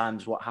that's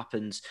sometimes what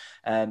happens.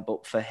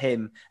 But for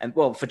him, and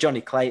well, for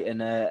Johnny Clayton,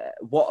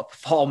 what a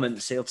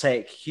performance. He'll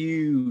take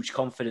huge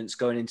confidence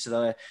going into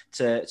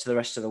the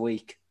rest of the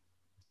week.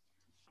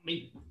 I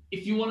mean,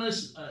 if you want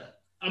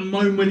a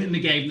moment in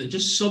the game that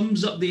just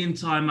sums up the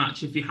entire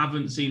match, if you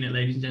haven't seen it,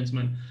 ladies and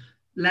gentlemen,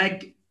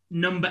 leg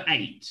number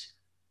 8.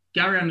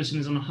 Gary Anderson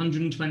is on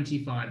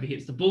 125. He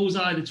hits the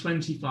bullseye, the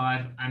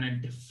 25, and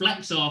then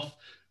deflects off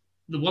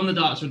the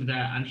darts were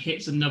there and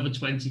hits another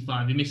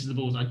 25. He misses the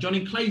bullseye.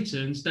 Johnny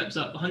Clayton steps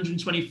up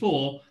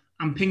 124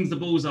 and pings the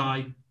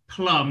bullseye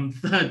plumb,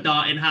 third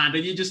dart in hand.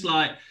 And you're just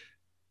like,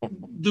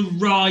 the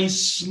wry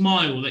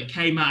smile that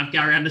came out of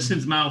Gary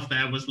Anderson's mouth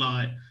there was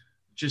like,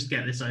 just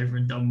get this over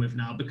and done with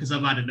now, because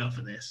I've had enough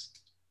of this.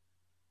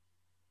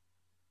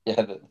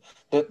 Yeah,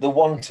 the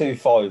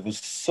 125 was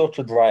such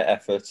a great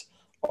effort.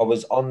 I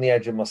was on the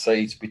edge of my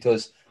seat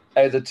because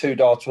how the 2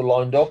 darts were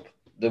lined up,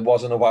 there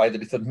wasn't a way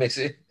that it could miss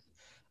it.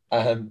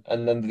 And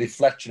then the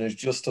deflection has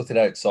just took it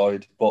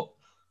outside. But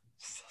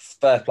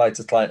fair play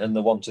to Clayton,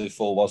 the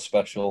 124 was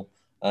special.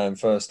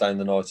 First down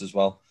the night as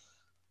well.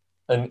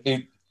 And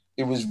it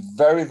was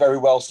very, very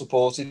well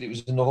supported. It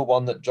was another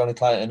one that Johnny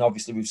Clayton,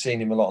 obviously we've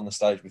seen him a lot on the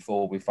stage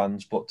before with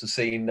fans, but to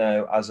see him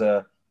now as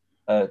a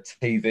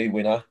TV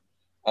winner,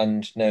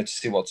 and now to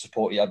see what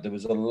support he had, there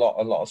was a lot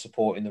of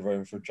support in the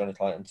room for Johnny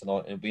Clayton tonight.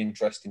 And it'll be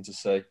interesting to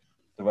see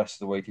the rest of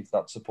the week if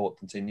that support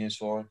continues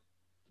for him.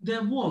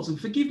 There was, and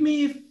forgive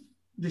me if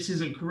this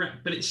isn't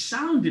correct, but it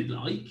sounded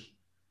like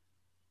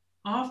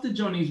after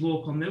Johnny's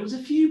walk-on, there was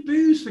a few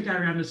boos for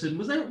Gary Anderson.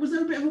 Was there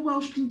a bit of a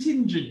Welsh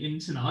contingent in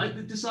tonight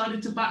that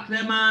decided to back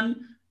their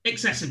man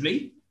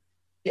excessively?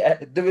 Yeah,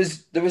 there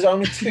was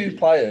only 2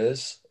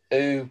 players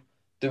who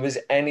there was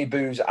any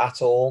boos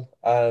at all.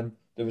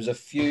 There was a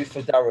few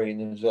for Darry and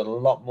there was a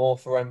lot more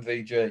for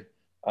MVG,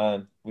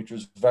 which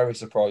was very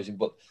surprising.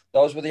 But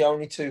those were the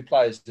only 2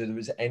 players who there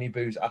was any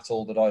boos at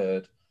all that I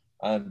heard.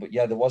 But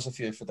yeah, there was a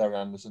few for Darry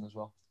Anderson as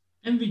well.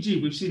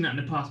 MVG, we've seen that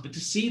in the past, but to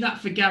see that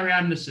for Gary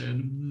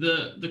Anderson,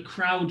 the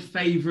crowd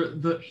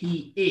favourite that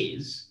he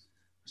is,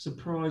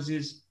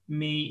 surprises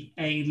me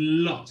a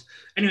lot.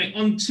 Anyway,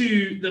 on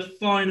to the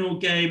final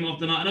game of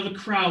the night. Another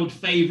crowd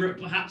favourite,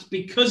 perhaps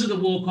because of the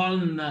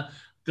walk-on and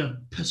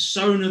the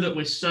persona that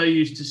we're so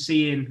used to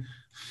seeing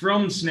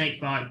from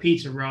Snakebite,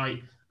 Peter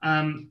Wright.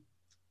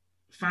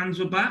 Fans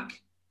were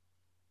back.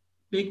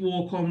 Big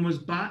walk-on was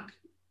back.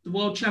 The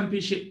World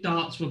Championship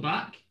darts were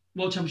back.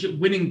 World Championship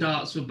winning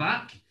darts were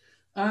back.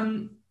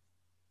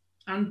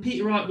 And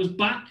Peter Wright was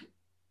back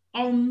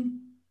on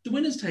the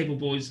winners' table,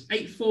 boys.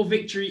 8-4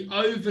 victory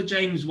over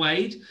James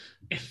Wade.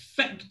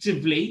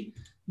 Effectively,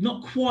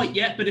 not quite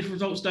yet, but if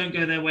results don't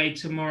go their way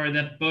tomorrow,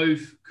 they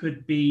both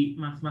could be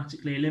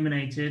mathematically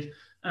eliminated.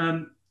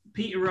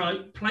 Peter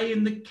Wright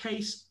playing the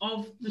case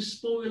of the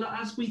spoiler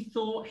as we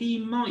thought he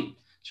might,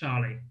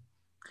 Charlie.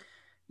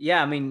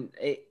 Yeah, I mean,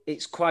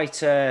 it's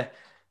quite a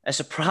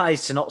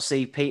surprise to not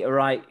see Peter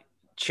Wright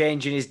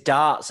changing his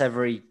darts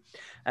every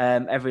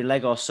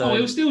leg or so. Oh,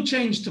 he'll still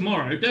change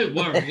tomorrow, don't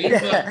worry.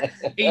 But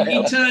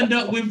he turned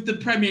up with the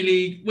Premier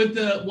League, with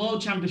the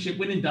World Championship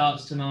winning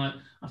darts tonight.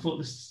 I thought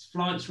the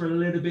flights were a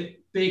little bit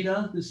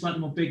bigger, the slightly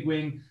more big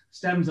wing,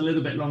 stems a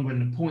little bit longer,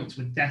 and the points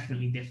were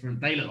definitely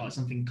different. They look like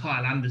something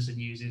Kyle Anderson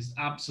uses,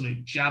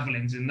 absolute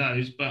javelins in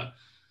those, but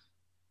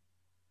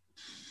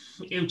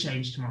he'll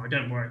change tomorrow,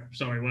 don't worry.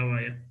 Sorry, where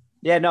were you?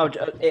 Yeah, no,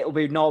 it'll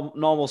be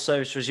normal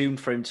service resumed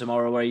for him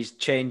tomorrow, where he's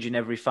changing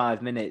every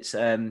 5 minutes.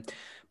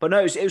 But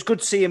no, it was good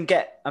to see him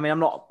get. I mean, I'm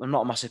not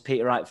a massive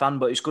Peter Wright fan,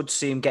 but it's good to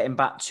see him getting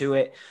back to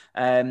it,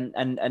 and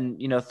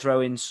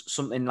throw in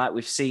something like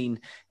we've seen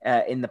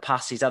in the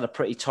past. He's had a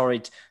pretty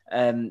torrid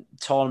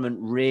tournament,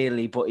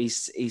 really, but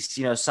he's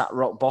sat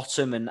rock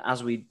bottom, and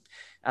as we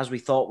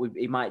thought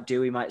he might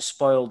do, he might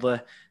spoil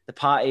the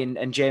party,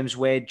 and James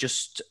Wade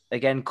just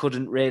again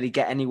couldn't really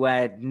get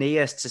anywhere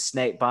near to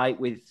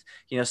snakebite with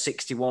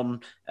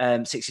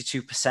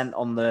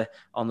 62%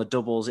 on the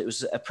doubles. It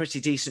was a pretty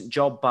decent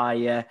job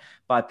by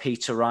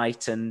Peter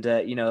Wright, and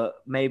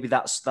maybe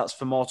that's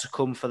for more to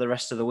come for the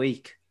rest of the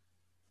week.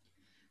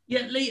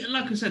 Yeah, Lee,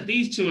 like I said,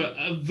 these two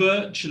are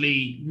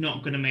virtually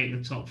not going to make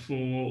the top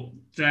four.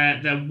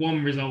 They're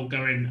one result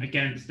going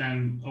against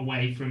them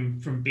away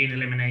from being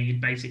eliminated,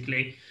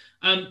 basically.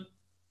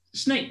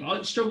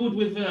 Snakebite struggled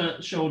with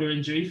a shoulder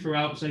injury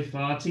throughout so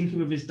far, tinkered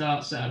with his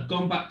dart setup,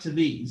 gone back to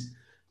these.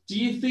 Do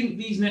you think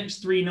these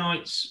next 3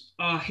 nights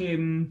are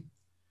him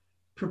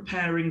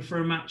preparing for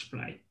a match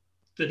play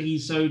that he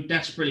so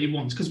desperately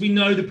wants? Because we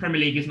know the Premier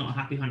League is not a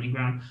happy hunting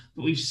ground,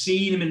 but we've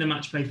seen him in the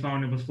match play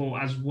final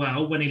before as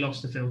well when he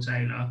lost to Phil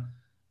Taylor.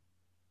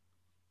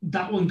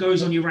 That one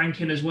goes on your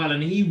ranking as well,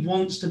 and he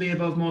wants to be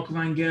above Michael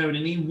van Gerwen,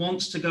 and he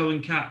wants to go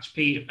and catch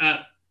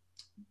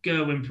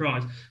Gerwyn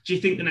Price. Do you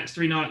think the next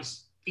 3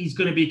 nights he's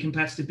going to be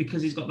competitive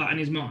because he's got that in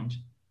his mind?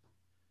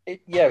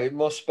 It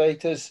must be,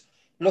 because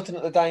looking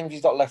at the games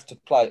he's got left to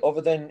play,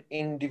 other than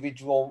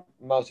individual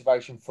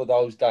motivation for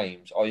those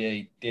games,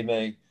 i.e.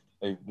 Dimmy,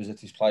 who was at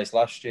his place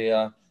last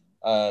year,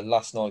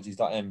 last night he's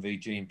got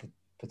MVG and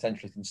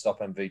potentially can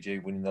stop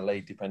MVG winning the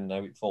league depending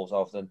on how it falls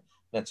over the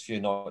next few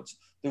nights.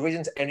 There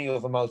isn't any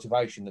other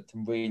motivation that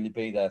can really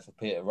be there for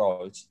Peter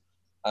Wright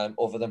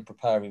other than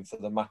preparing for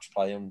the match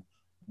play and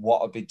what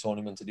a big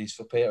tournament it is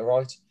for Peter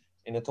Wright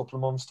in a couple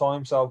of months'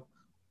 time. So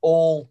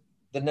all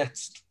the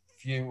next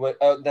few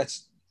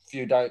nights,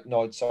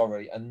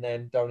 and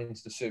then down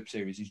into the Super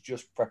Series is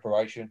just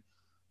preparation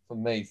for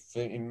me,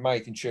 in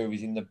making sure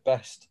he's in the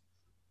best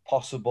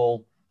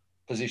possible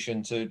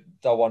position to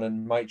go on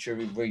and make sure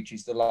he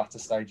reaches the latter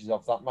stages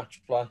of that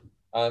match play.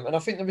 And I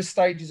think there were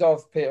stages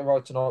of Peter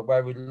Wright tonight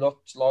where he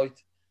looked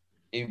like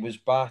he was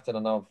bat. And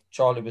I know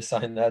Charlie was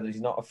saying there that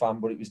he's not a fan,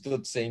 but it was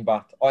good to see him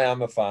bat. I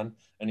am a fan,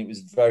 and it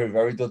was very,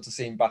 very good to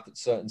see him bat at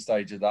certain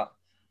stages of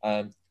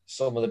that.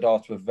 Some of the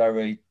darts were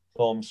very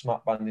plumb,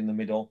 smack band in the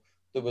middle.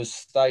 There was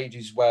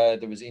stages where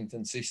there was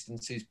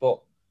inconsistencies, but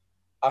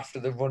after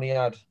the run he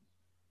had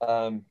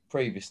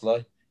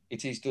previously,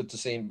 it is good to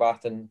see him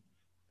bat, and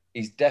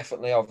he's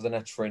definitely over the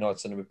next 3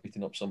 nights going to be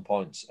picking up some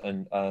points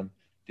and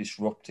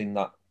disrupting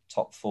that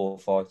top 4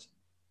 fight.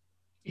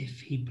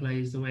 If he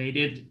plays the way he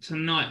did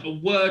tonight. A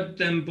word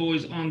then,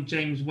 boys, on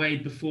James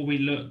Wade before we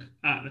look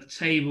at the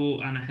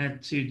table and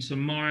ahead to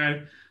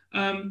tomorrow.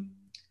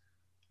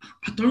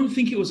 I don't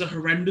think it was a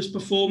horrendous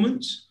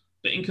performance,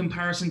 but in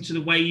comparison to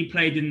the way he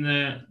played in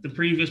the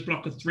previous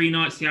block of 3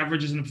 nights, the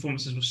averages and the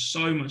performances were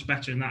so much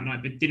better in that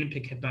night, but didn't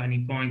pick up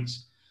any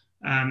points.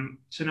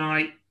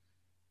 Tonight,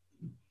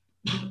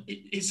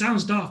 it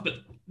sounds daft, but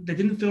they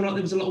didn't feel like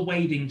there was a lot of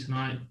wading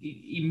tonight.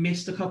 He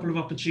missed a couple of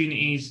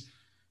opportunities,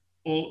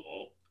 or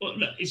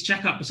look, his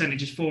check-up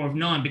percentage is 4 of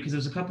 9 because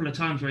there's a couple of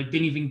times where he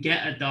didn't even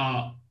get a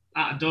dart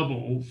at a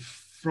double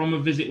from a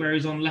visit where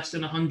he's on less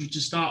than 100 to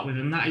start with,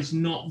 and that is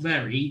not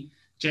very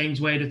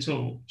James Wade at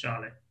all,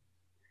 Charlie.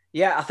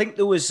 Yeah, I think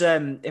there was,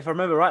 if I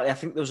remember rightly, I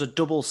think there was a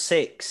double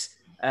 6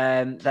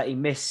 that he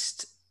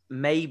missed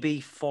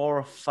maybe 4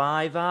 or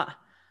 5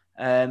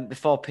 at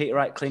before Peter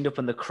Wright cleaned up,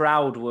 and the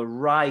crowd were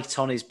right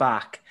on his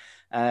back.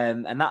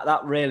 And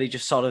that really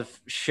just sort of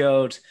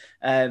showed,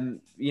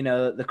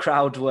 the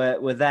crowd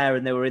were there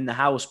and they were in the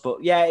house.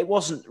 But yeah, it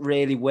wasn't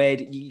really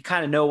Wade. You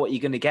kind of know what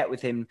you're going to get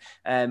with him.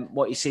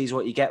 What you see is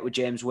what you get with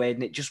James Wade,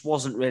 and it just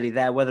wasn't really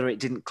there. Whether it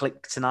didn't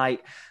click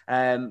tonight,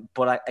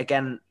 but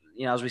again,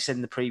 as we said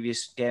in the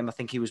previous game, I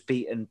think he was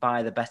beaten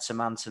by the better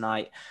man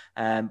tonight.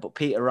 But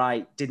Peter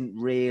Wright didn't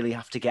really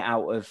have to get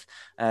out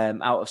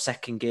of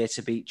second gear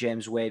to beat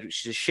James Wade,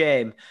 which is a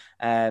shame.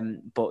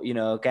 But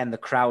again, the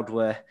crowd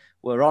were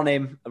on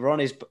him,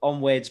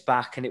 on Wade's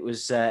back, and it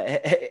was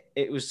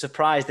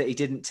surprised that he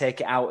didn't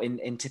take it out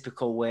in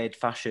typical Wade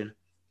fashion.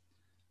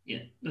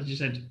 Yeah, as you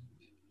said,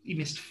 he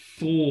missed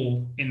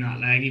 4 in that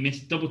leg. He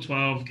missed double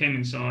 12, came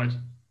inside.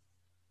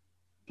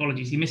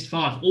 Apologies, he missed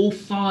 5. All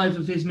 5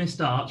 of his missed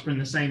darts were in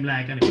the same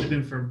leg, and it would have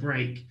been for a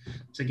break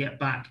to get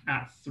back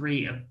at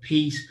 3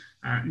 apiece.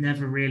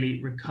 Never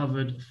really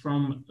recovered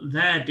from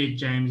there, did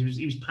James?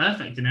 He was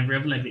perfect in every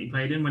other leg that he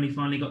played in when he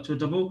finally got to a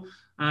double,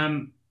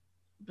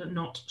 but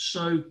not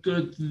so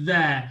good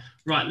there.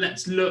 Right,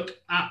 let's look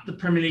at the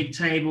Premier League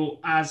table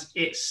as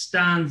it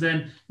stands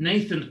then.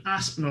 Nathan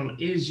Aspinall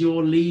is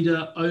your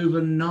leader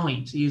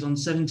overnight. He is on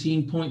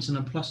 17 points and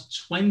a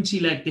plus 20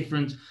 leg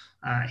difference.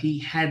 He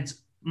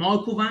heads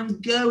Michael van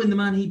Gerwen, the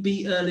man he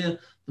beat earlier,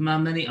 the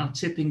man many are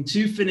tipping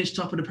to finish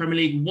top of the Premier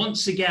League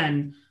once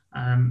again,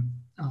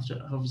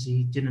 after obviously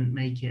he didn't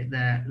make it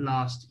there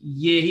last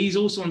year. He's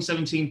also on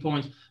 17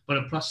 points, but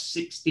a plus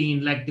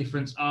 16 leg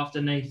difference after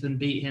Nathan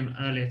beat him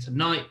earlier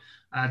tonight.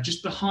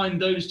 Just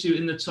behind those two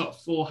in the top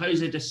 4,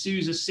 Jose de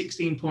Souza,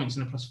 16 points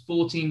and a plus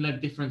 14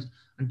 leg difference,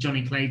 and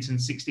Johnny Clayton,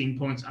 16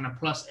 points and a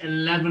plus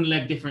 11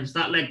 leg difference.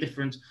 That leg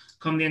difference,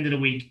 come the end of the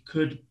week,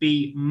 could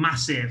be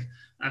massive.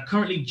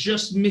 Currently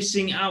just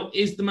missing out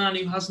is the man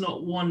who has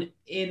not won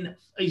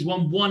he's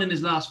won 1 in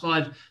his last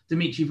 5,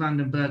 Dimitri Van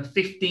den Bergh,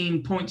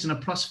 15 points and a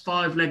plus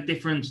 5 leg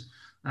difference.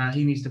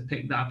 He needs to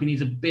pick that up. He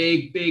needs a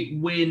big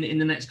win in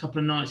the next couple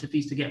of nights if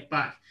he's to get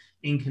back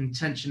in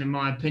contention, in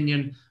my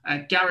opinion.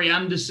 Gary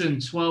Anderson,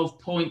 12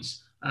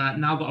 points,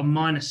 now got a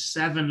minus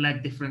 7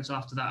 leg difference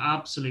after that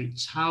absolute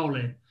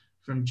toweling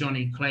from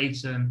Johnny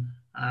Clayton.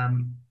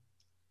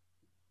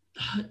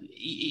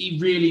 He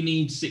really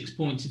needs 6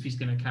 points if he's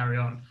going to carry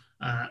on.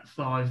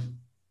 5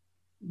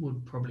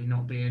 would probably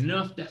not be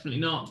enough,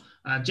 definitely not.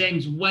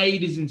 James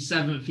Wade is in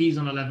 7th. He's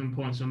on 11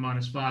 points with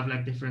minus 5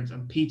 leg difference.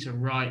 And Peter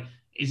Wright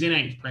is in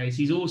 8th place.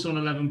 He's also on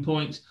 11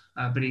 points,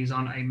 but he's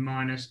on a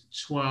minus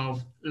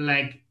 12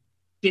 leg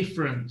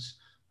difference.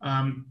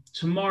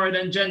 Tomorrow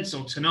then, gents,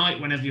 or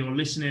tonight, whenever you're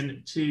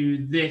listening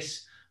to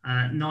this,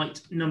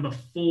 night number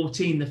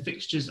 14, the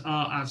fixtures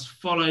are as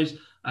follows.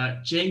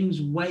 James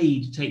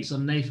Wade takes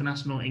on Nathan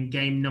Aspinall in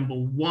game number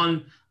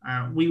 1.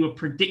 We were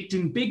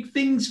predicting big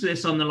things for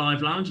this on the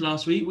Live Lounge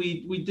last week.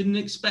 We didn't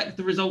expect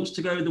the results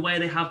to go the way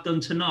they have done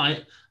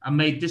tonight, and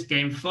made this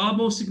game far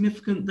more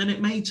significant than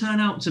it may turn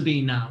out to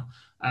be now.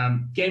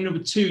 Game number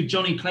 2,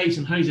 Johnny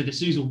Clayton, Jose de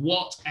Souza.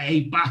 What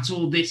a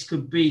battle this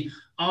could be.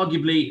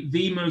 Arguably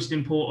the most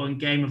important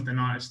game of the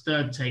night as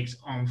third takes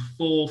on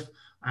fourth.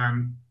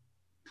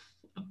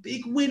 A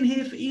big win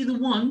here for either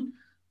one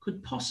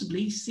could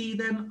possibly see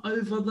them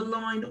over the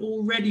line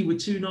already with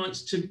 2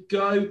 nights to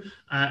go.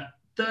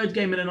 Third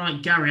game of the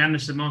night, Gary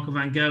Anderson, Michael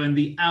van Gerwen,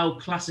 the El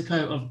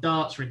Clasico of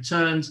darts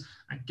returns.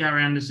 And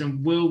Gary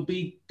Anderson will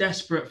be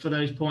desperate for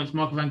those points.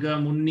 Michael van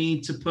Gerwen will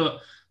need to put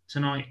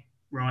tonight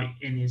right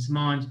in his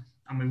mind.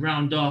 And we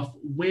round off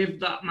with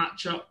that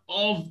matchup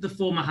of the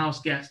former house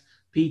guest,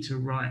 Peter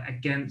Wright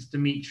against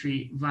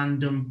Dimitri Van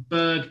den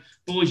Bergh.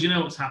 Boys, you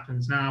know what's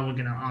happened now. We're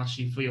going to ask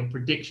you for your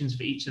predictions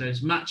for each of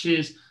those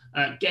matches.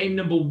 Game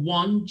number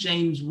 1,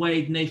 James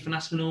Wade, Nathan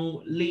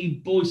Aspinall. Lee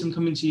Boyson,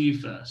 coming to you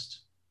first.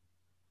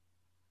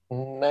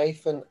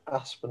 Nathan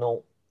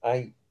Aspinall,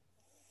 8-5.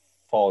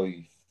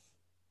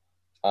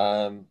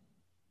 I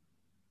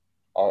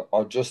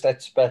just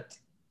expect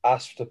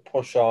Asp to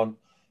push on.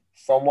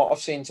 From what I've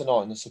seen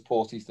tonight and the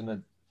support he's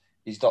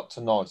got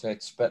tonight, I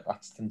expect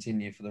that to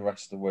continue for the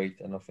rest of the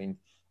week. And I think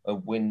a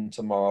win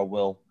tomorrow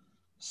will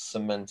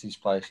cement his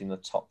place in the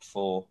top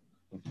 4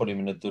 and put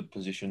him in a good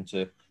position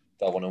to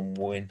go on and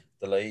win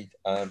the league.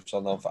 So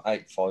I'm for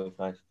 8-5,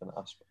 Nathan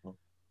Aspinall.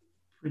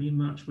 Pretty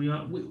much.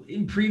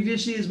 In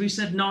previous years, we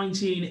said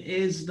 19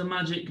 is the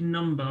magic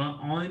number.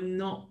 I'm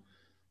not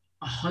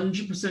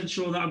 100%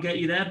 sure that'll get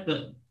you there,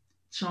 but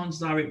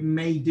chances are it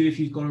may do if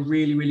you've got a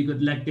really, really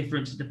good leg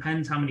difference. It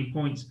depends how many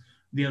points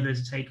the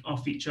others take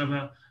off each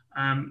other.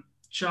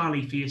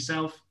 Charlie, for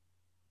yourself?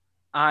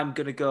 I'm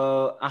going to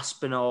go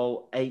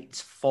Aspinall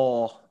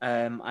 8-4.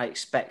 I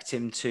expect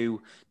him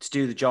to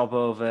do the job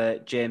over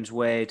James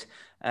Wade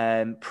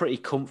pretty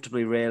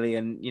comfortably, really.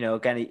 And,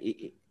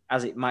 again,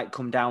 as it might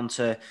come down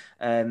to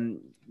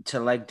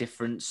leg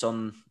difference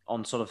on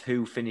sort of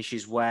who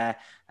finishes where,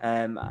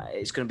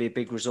 it's going to be a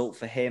big result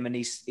for him. And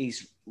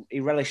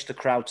he relished the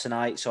crowd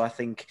tonight, so I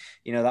think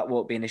that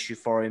won't be an issue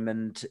for him.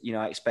 And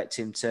I expect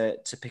him to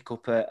pick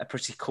up a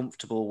pretty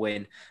comfortable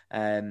win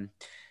on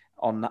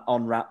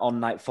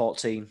night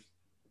 14.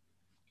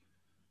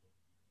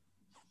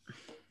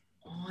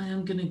 I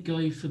am going to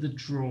go for the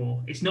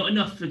draw. It's not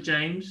enough for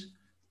James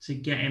to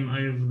get him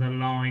over the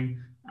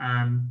line.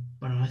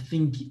 But I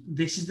think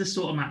this is the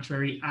sort of match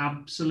where he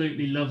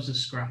absolutely loves a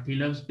scrap. He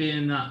loves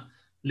being that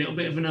little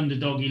bit of an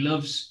underdog. He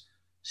loves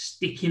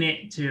sticking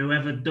it to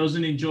whoever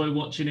doesn't enjoy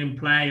watching him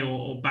play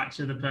or back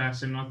to the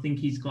person. I think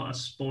he's got a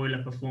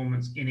spoiler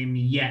performance in him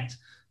yet,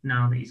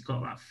 now that he's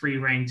got that free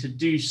reign to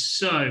do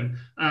so.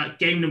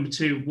 Game number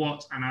 2,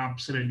 what an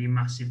absolutely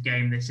massive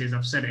game this is.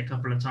 I've said it a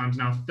couple of times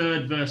now.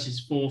 3rd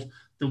versus 4th.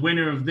 The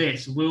winner of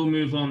this will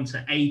move on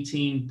to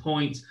 18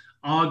 points,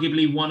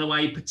 arguably one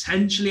away,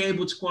 potentially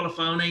able to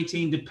qualify on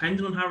 18,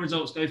 depending on how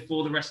results go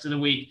for the rest of the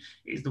week.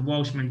 It's the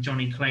Welshman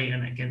Johnny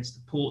Clayton against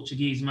the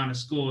Portuguese man of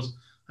scores,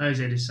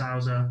 Jose de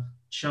Sousa.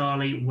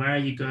 Charlie, where are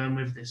you going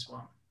with this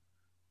one?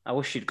 I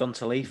wish you'd gone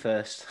to Lee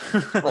first.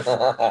 You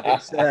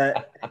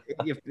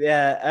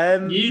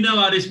know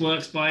how this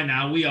works by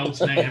now. We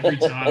alternate every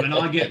time, and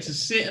I get to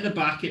sit at the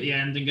back at the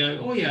end and go,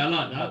 oh, yeah, I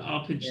like that.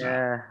 I'll pinch that.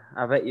 Yeah,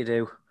 I bet you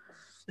do.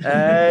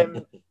 I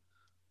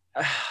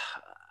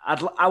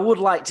would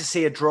like to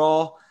see a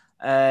draw,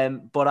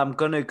 but I'm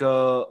going to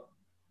go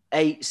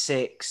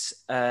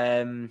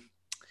 8-6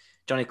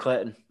 Johnny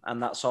Clayton,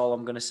 and that's all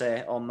I'm going to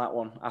say on that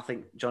one. I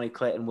think Johnny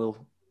Clayton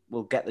will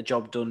get the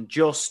job done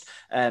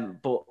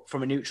but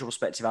from a neutral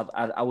perspective,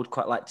 I would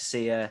quite like to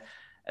see a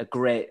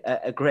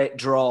great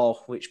draw,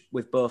 which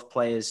with both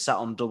players sat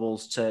on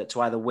doubles to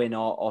either win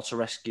or to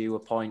rescue a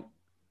point.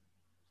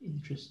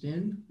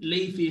 Interesting.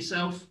 Lee, for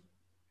yourself?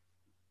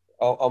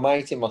 I'm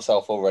hating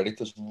myself already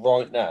because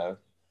right now,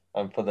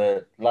 and for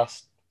the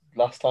last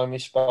time we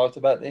spoke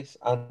about this,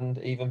 and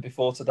even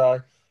before today,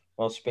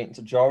 I was speaking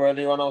to Joe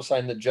earlier on. I was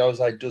saying that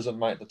Jose doesn't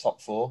make the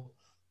top 4,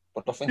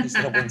 but I think he's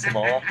going to win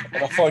tomorrow.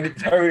 And I find it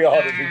very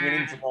hard to be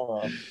winning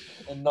tomorrow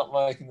and not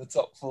making the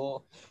top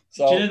 4.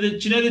 So, do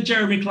you know the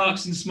Jeremy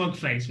Clarkson smug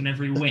face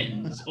whenever he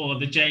wins, or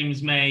the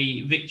James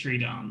May victory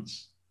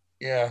dance?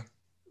 Yeah.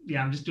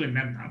 Yeah, I'm just doing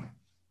them now.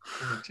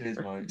 Oh, cheers,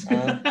 mate.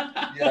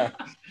 Yeah.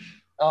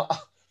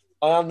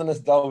 I am going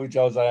to go with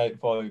Jose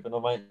 8-5, and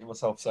I'm making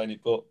myself saying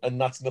it,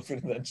 and that's nothing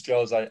against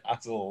Jose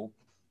at all.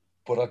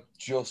 But I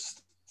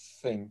just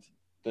think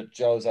that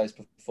Jose's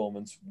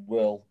performance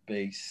will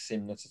be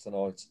similar to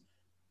tonight,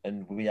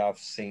 and we have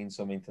seen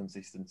some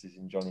inconsistencies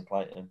in Johnny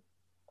Clayton,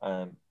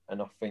 and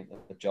I think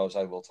that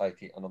Jose will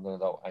take it, and I'm going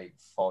to go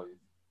 8-5,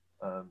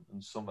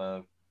 and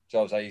somehow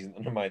Jose isn't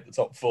going to make the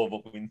top 4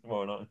 but win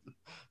tomorrow night.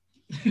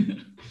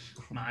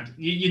 Mad.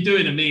 You're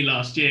doing a me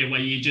last year where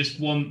you just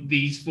want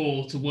these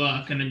 4 to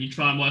work, and then you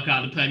try and work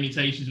out the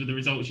permutations with the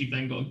results you've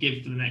then got to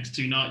give for the next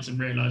 2 nights and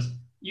realise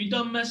you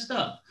done messed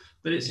up.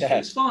 But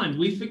it's fine.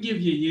 We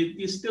forgive you.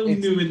 You're still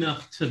new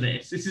enough to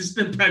this. This is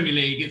the Premier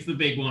League. It's the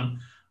big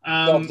one.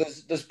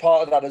 There's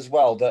part of that as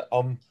well that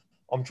I'm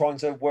trying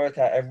to work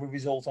out every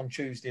result on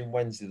Tuesday and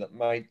Wednesday that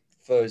made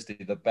Thursday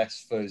the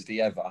best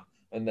Thursday ever,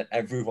 and that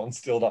everyone's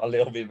still got a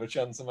little bit of a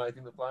chance of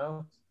making the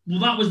playoffs. Well,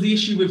 that was the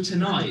issue with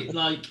tonight.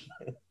 Like,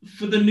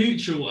 for the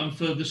neutral and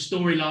for the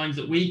storylines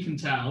that we can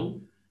tell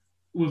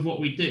with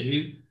what we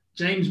do,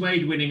 James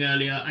Wade winning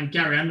earlier and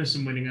Gary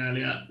Anderson winning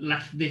earlier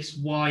left this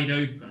wide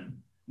open.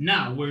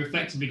 Now we're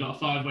effectively got a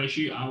 5-way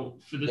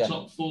shootout for the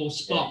top 4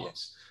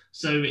 spots.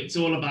 So it's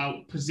all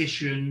about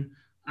position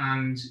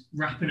and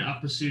wrapping it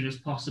up as soon as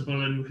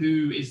possible, and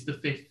who is the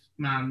 5th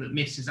man that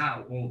misses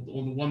out, or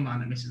the 1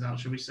 man that misses out,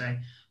 shall we say.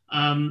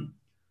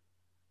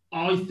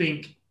 I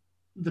think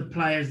the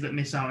players that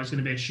miss out is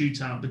going to be a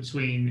shootout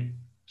between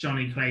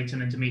Johnny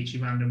Clayton and Dimitri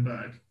Van den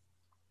Berg,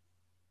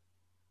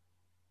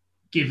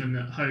 given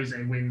that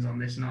Jose wins on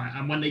this night.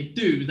 And when they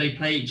do, they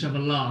play each other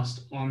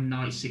last on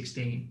night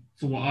 16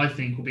 for what I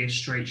think will be a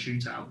straight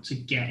shootout to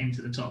get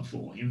into the top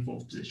 4 in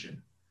 4th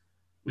position,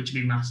 which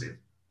would be massive.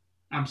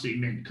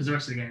 Absolutely mint, because the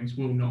rest of the games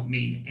will not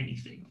mean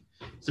anything.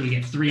 So we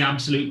get 3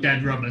 absolute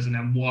dead rubbers and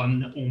then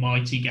 1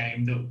 almighty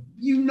game that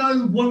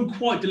won't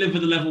quite deliver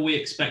the level we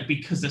expect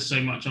because there's so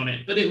much on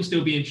it, but it will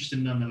still be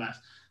interesting nonetheless.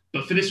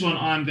 But for this one,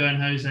 I'm going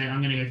Jose.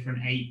 I'm going to go for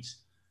an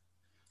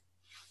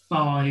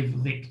 8-5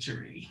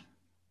 victory.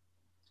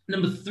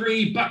 Number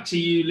 3, back to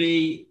you,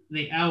 Lee.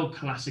 The El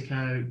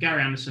Clasico.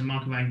 Gary Anderson,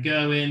 Marco Van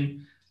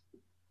Gerwen.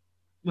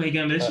 Where are you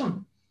going with this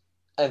one?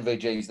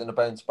 MVG's going to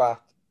bounce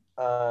back.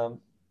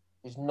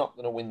 He's not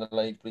going to win the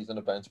league, but he's going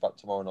to bounce back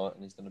tomorrow night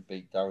and he's going to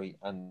beat Gary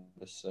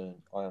Anderson.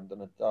 I am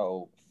going to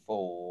go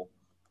for,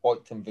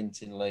 quite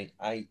convincingly,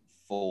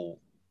 8-4.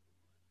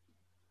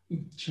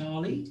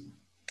 Charlie?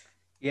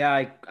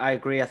 Yeah, I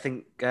agree. I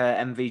think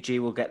MVG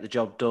will get the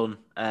job done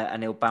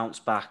and he'll bounce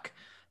back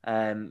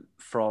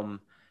from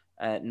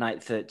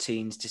Night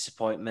 13's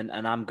disappointment.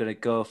 And I'm going to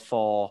go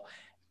for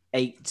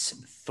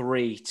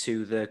 8-3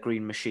 to the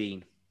Green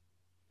Machine.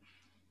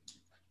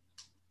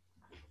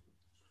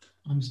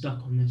 I'm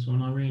stuck on this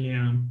one. I really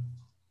am.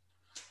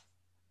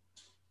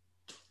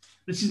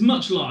 This is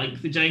much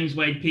like the James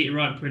Wade Peter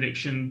Wright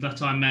prediction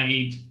that I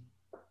made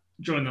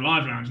during the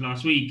live lounge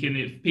last week. And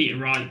if Peter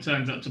Wright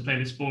turns up to play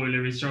the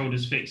spoiler, his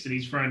shoulder's fixed and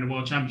he's throwing the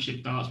World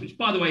Championship darts, which,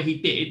 by the way, he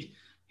did.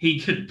 He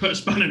could put a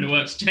spanner in the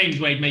works. James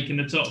Wade making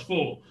the top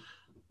 4.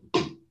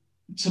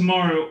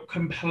 Tomorrow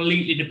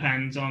completely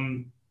depends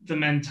on the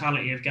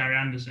mentality of Gary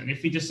Anderson.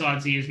 If he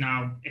decides he is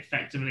now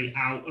effectively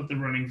out of the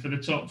running for the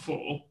top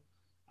 4,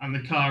 and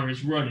the car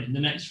is running the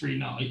next 3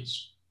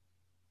 nights,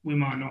 we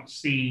might not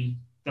see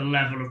the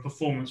level of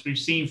performance we've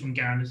seen from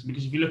Gary Anderson,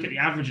 because if you look at the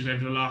averages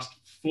over the last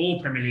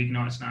 4 Premier League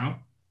nights now,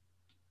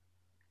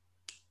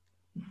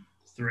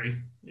 3,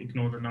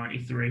 ignore the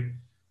 93,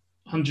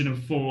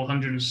 104,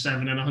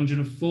 107 and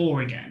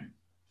 104 again.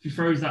 If he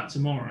throws that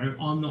tomorrow,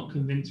 I'm not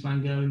convinced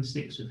Van Gogh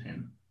sticks with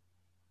him.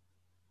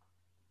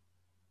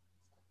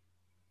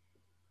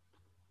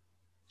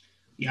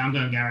 Yeah, I'm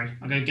going Gary.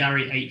 I'll go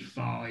Gary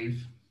 8-5.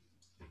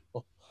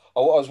 I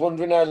was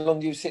wondering how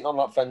long you were sitting on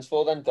that fence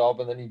for then,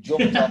 Dob, and then he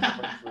jumped off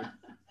and went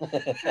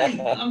through. Hey,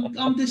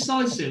 I'm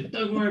decisive.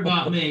 Don't worry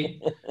about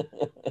me.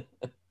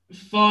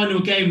 Final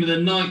game of the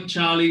night,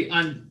 Charlie,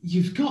 and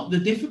you've got the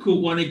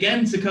difficult one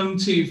again to come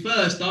to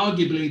first,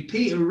 arguably.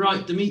 Peter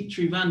Wright,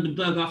 Dimitri Van den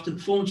Bergh, after the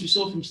performance you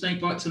saw from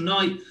Snakebite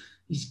tonight,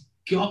 he's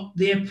got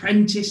The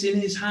Apprentice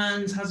in his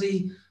hands, has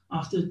he?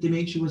 After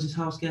Dimitri was his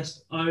house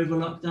guest over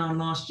lockdown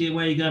last year.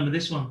 Where are you going with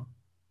this one?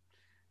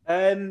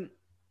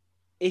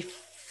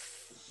 If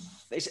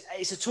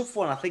it's a tough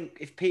one. I think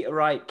if Peter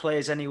Wright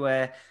plays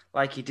anywhere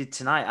like he did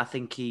tonight, I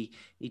think he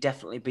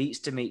definitely beats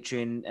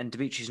Dimitri, and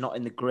Dimitri's not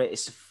in the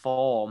greatest of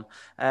form.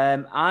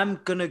 I'm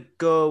going to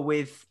go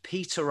with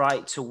Peter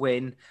Wright to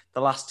win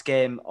the last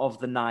game of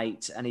the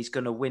night, and he's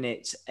going to win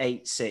it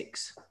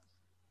 8-6.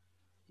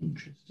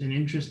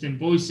 Interesting.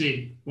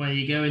 Boise, where are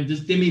you going?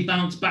 Does Dimmy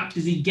bounce back?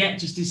 Does he get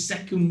just his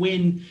second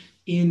win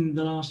in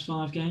the last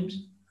 5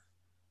 games?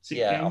 6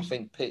 games?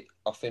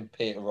 I think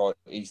Peter Wright,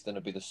 he's going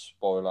to be the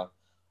spoiler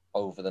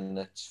over the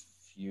next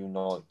few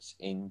nights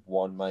in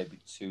 1, maybe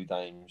 2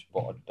 games,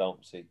 but I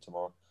don't see it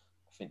tomorrow.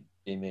 I think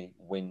Dimmy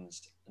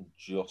wins and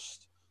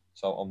just.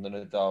 So I'm going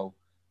to go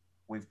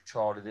with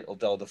Charlie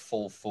Littledale, the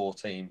full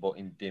 14, but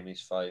in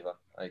Dimmy's favour,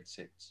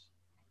 8-6.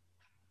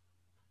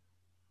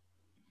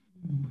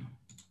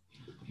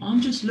 I'm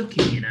just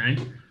looking,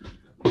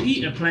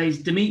 Peter plays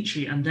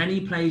Dimitri and then he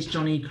plays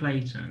Johnny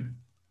Clayton.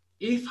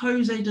 If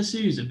Jose de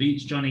Sousa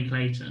beats Johnny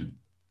Clayton,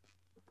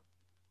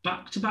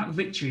 back-to-back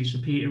victories for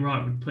Peter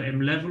Wright would put him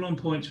level on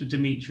points with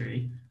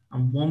Dimitri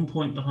and 1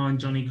 point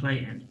behind Johnny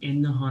Clayton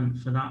in the hunt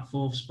for that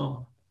 4th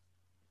spot.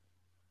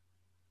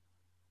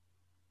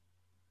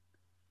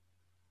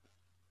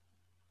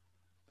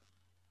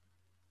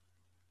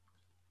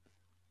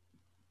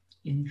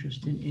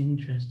 Interesting.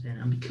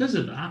 And because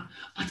of that,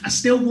 I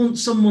still want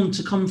someone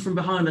to come from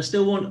behind. I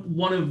still want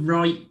one of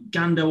Wright,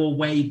 Gando or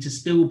Wade to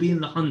still be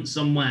in the hunt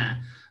somewhere.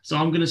 So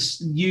I'm going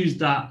to use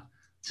that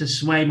to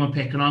sway my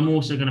pick. And I'm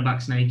also going to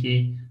back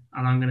Snakey.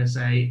 And I'm going to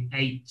say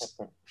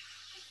 8-5.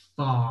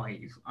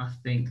 I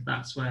think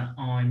that's where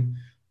I'm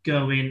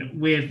going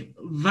with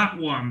that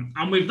one.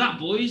 And with that,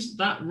 boys,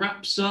 that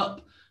wraps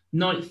up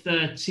night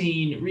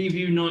 13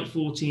 review, night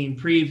 14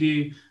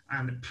 preview,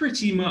 and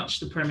pretty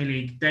much the Premier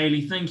League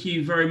Daily. Thank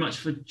you very much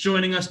for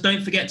joining us.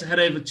 Don't forget to head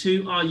over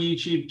to our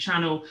YouTube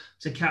channel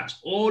to catch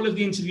all of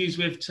the interviews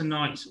with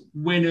tonight's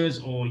winners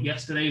or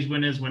yesterday's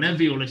winners,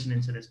 whenever you're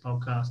listening to this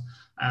podcast.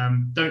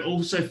 Don't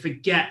also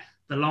forget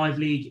the Live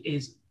League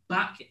is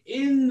back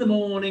in the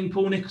morning.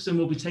 Paul Nicholson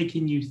will be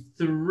taking you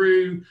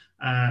through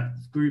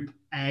Group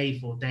A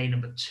for day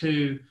number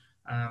 2.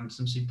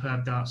 Some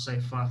superb darts so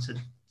far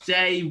today.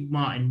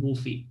 Martin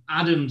Wolfie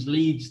Adams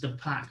leads the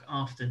pack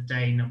after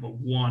day number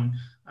 1.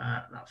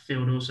 That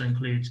field also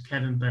includes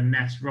Kevin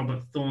Burnett,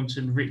 Robert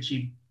Thornton,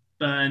 Richie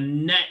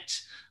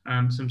Burnett.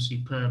 Some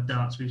superb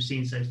darts we've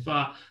seen so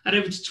far. Head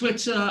over to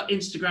Twitter,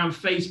 Instagram,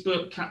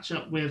 Facebook, catch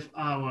up with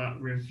our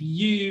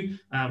review,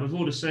 with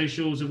all the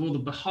socials, with all the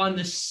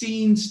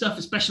behind-the-scenes stuff,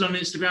 especially on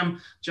Instagram.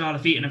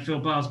 Jarlath Eaton and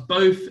Phil Bars,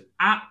 both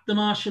at the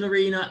Marshall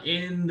Arena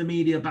in the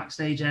media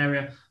backstage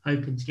area,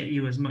 hoping to get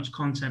you as much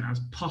content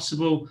as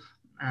possible.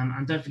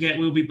 And don't forget,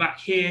 we'll be back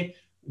here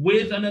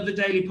with another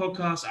daily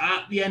podcast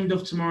at the end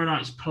of tomorrow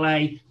night's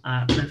play.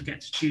 Don't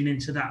forget to tune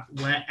into that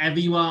wherever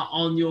you are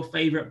on your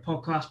favourite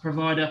podcast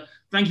provider.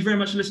 Thank you very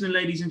much for listening,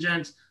 ladies and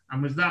gents.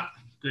 And with that,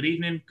 good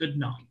evening, good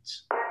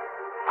night.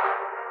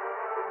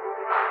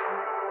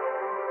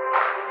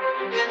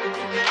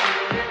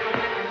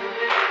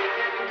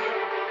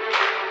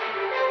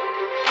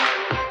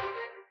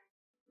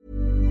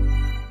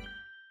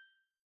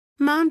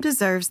 Mom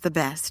deserves the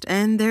best,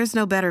 and there's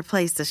no better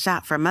place to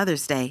shop for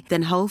Mother's Day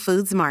than Whole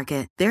Foods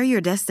Market. They're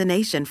your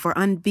destination for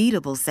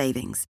unbeatable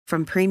savings,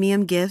 from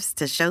premium gifts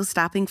to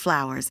show-stopping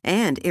flowers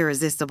and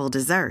irresistible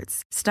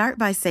desserts. Start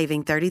by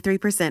saving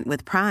 33%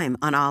 with Prime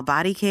on all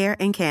body care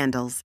and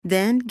candles.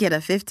 Then get a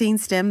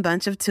 15-stem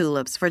bunch of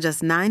tulips for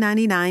just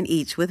 $9.99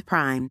 each with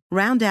Prime.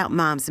 Round out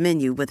Mom's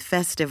menu with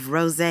festive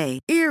rosé,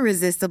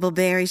 irresistible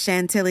berry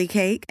chantilly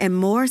cake, and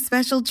more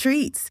special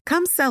treats.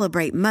 Come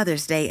celebrate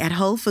Mother's Day at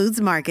Whole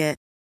Foods Market.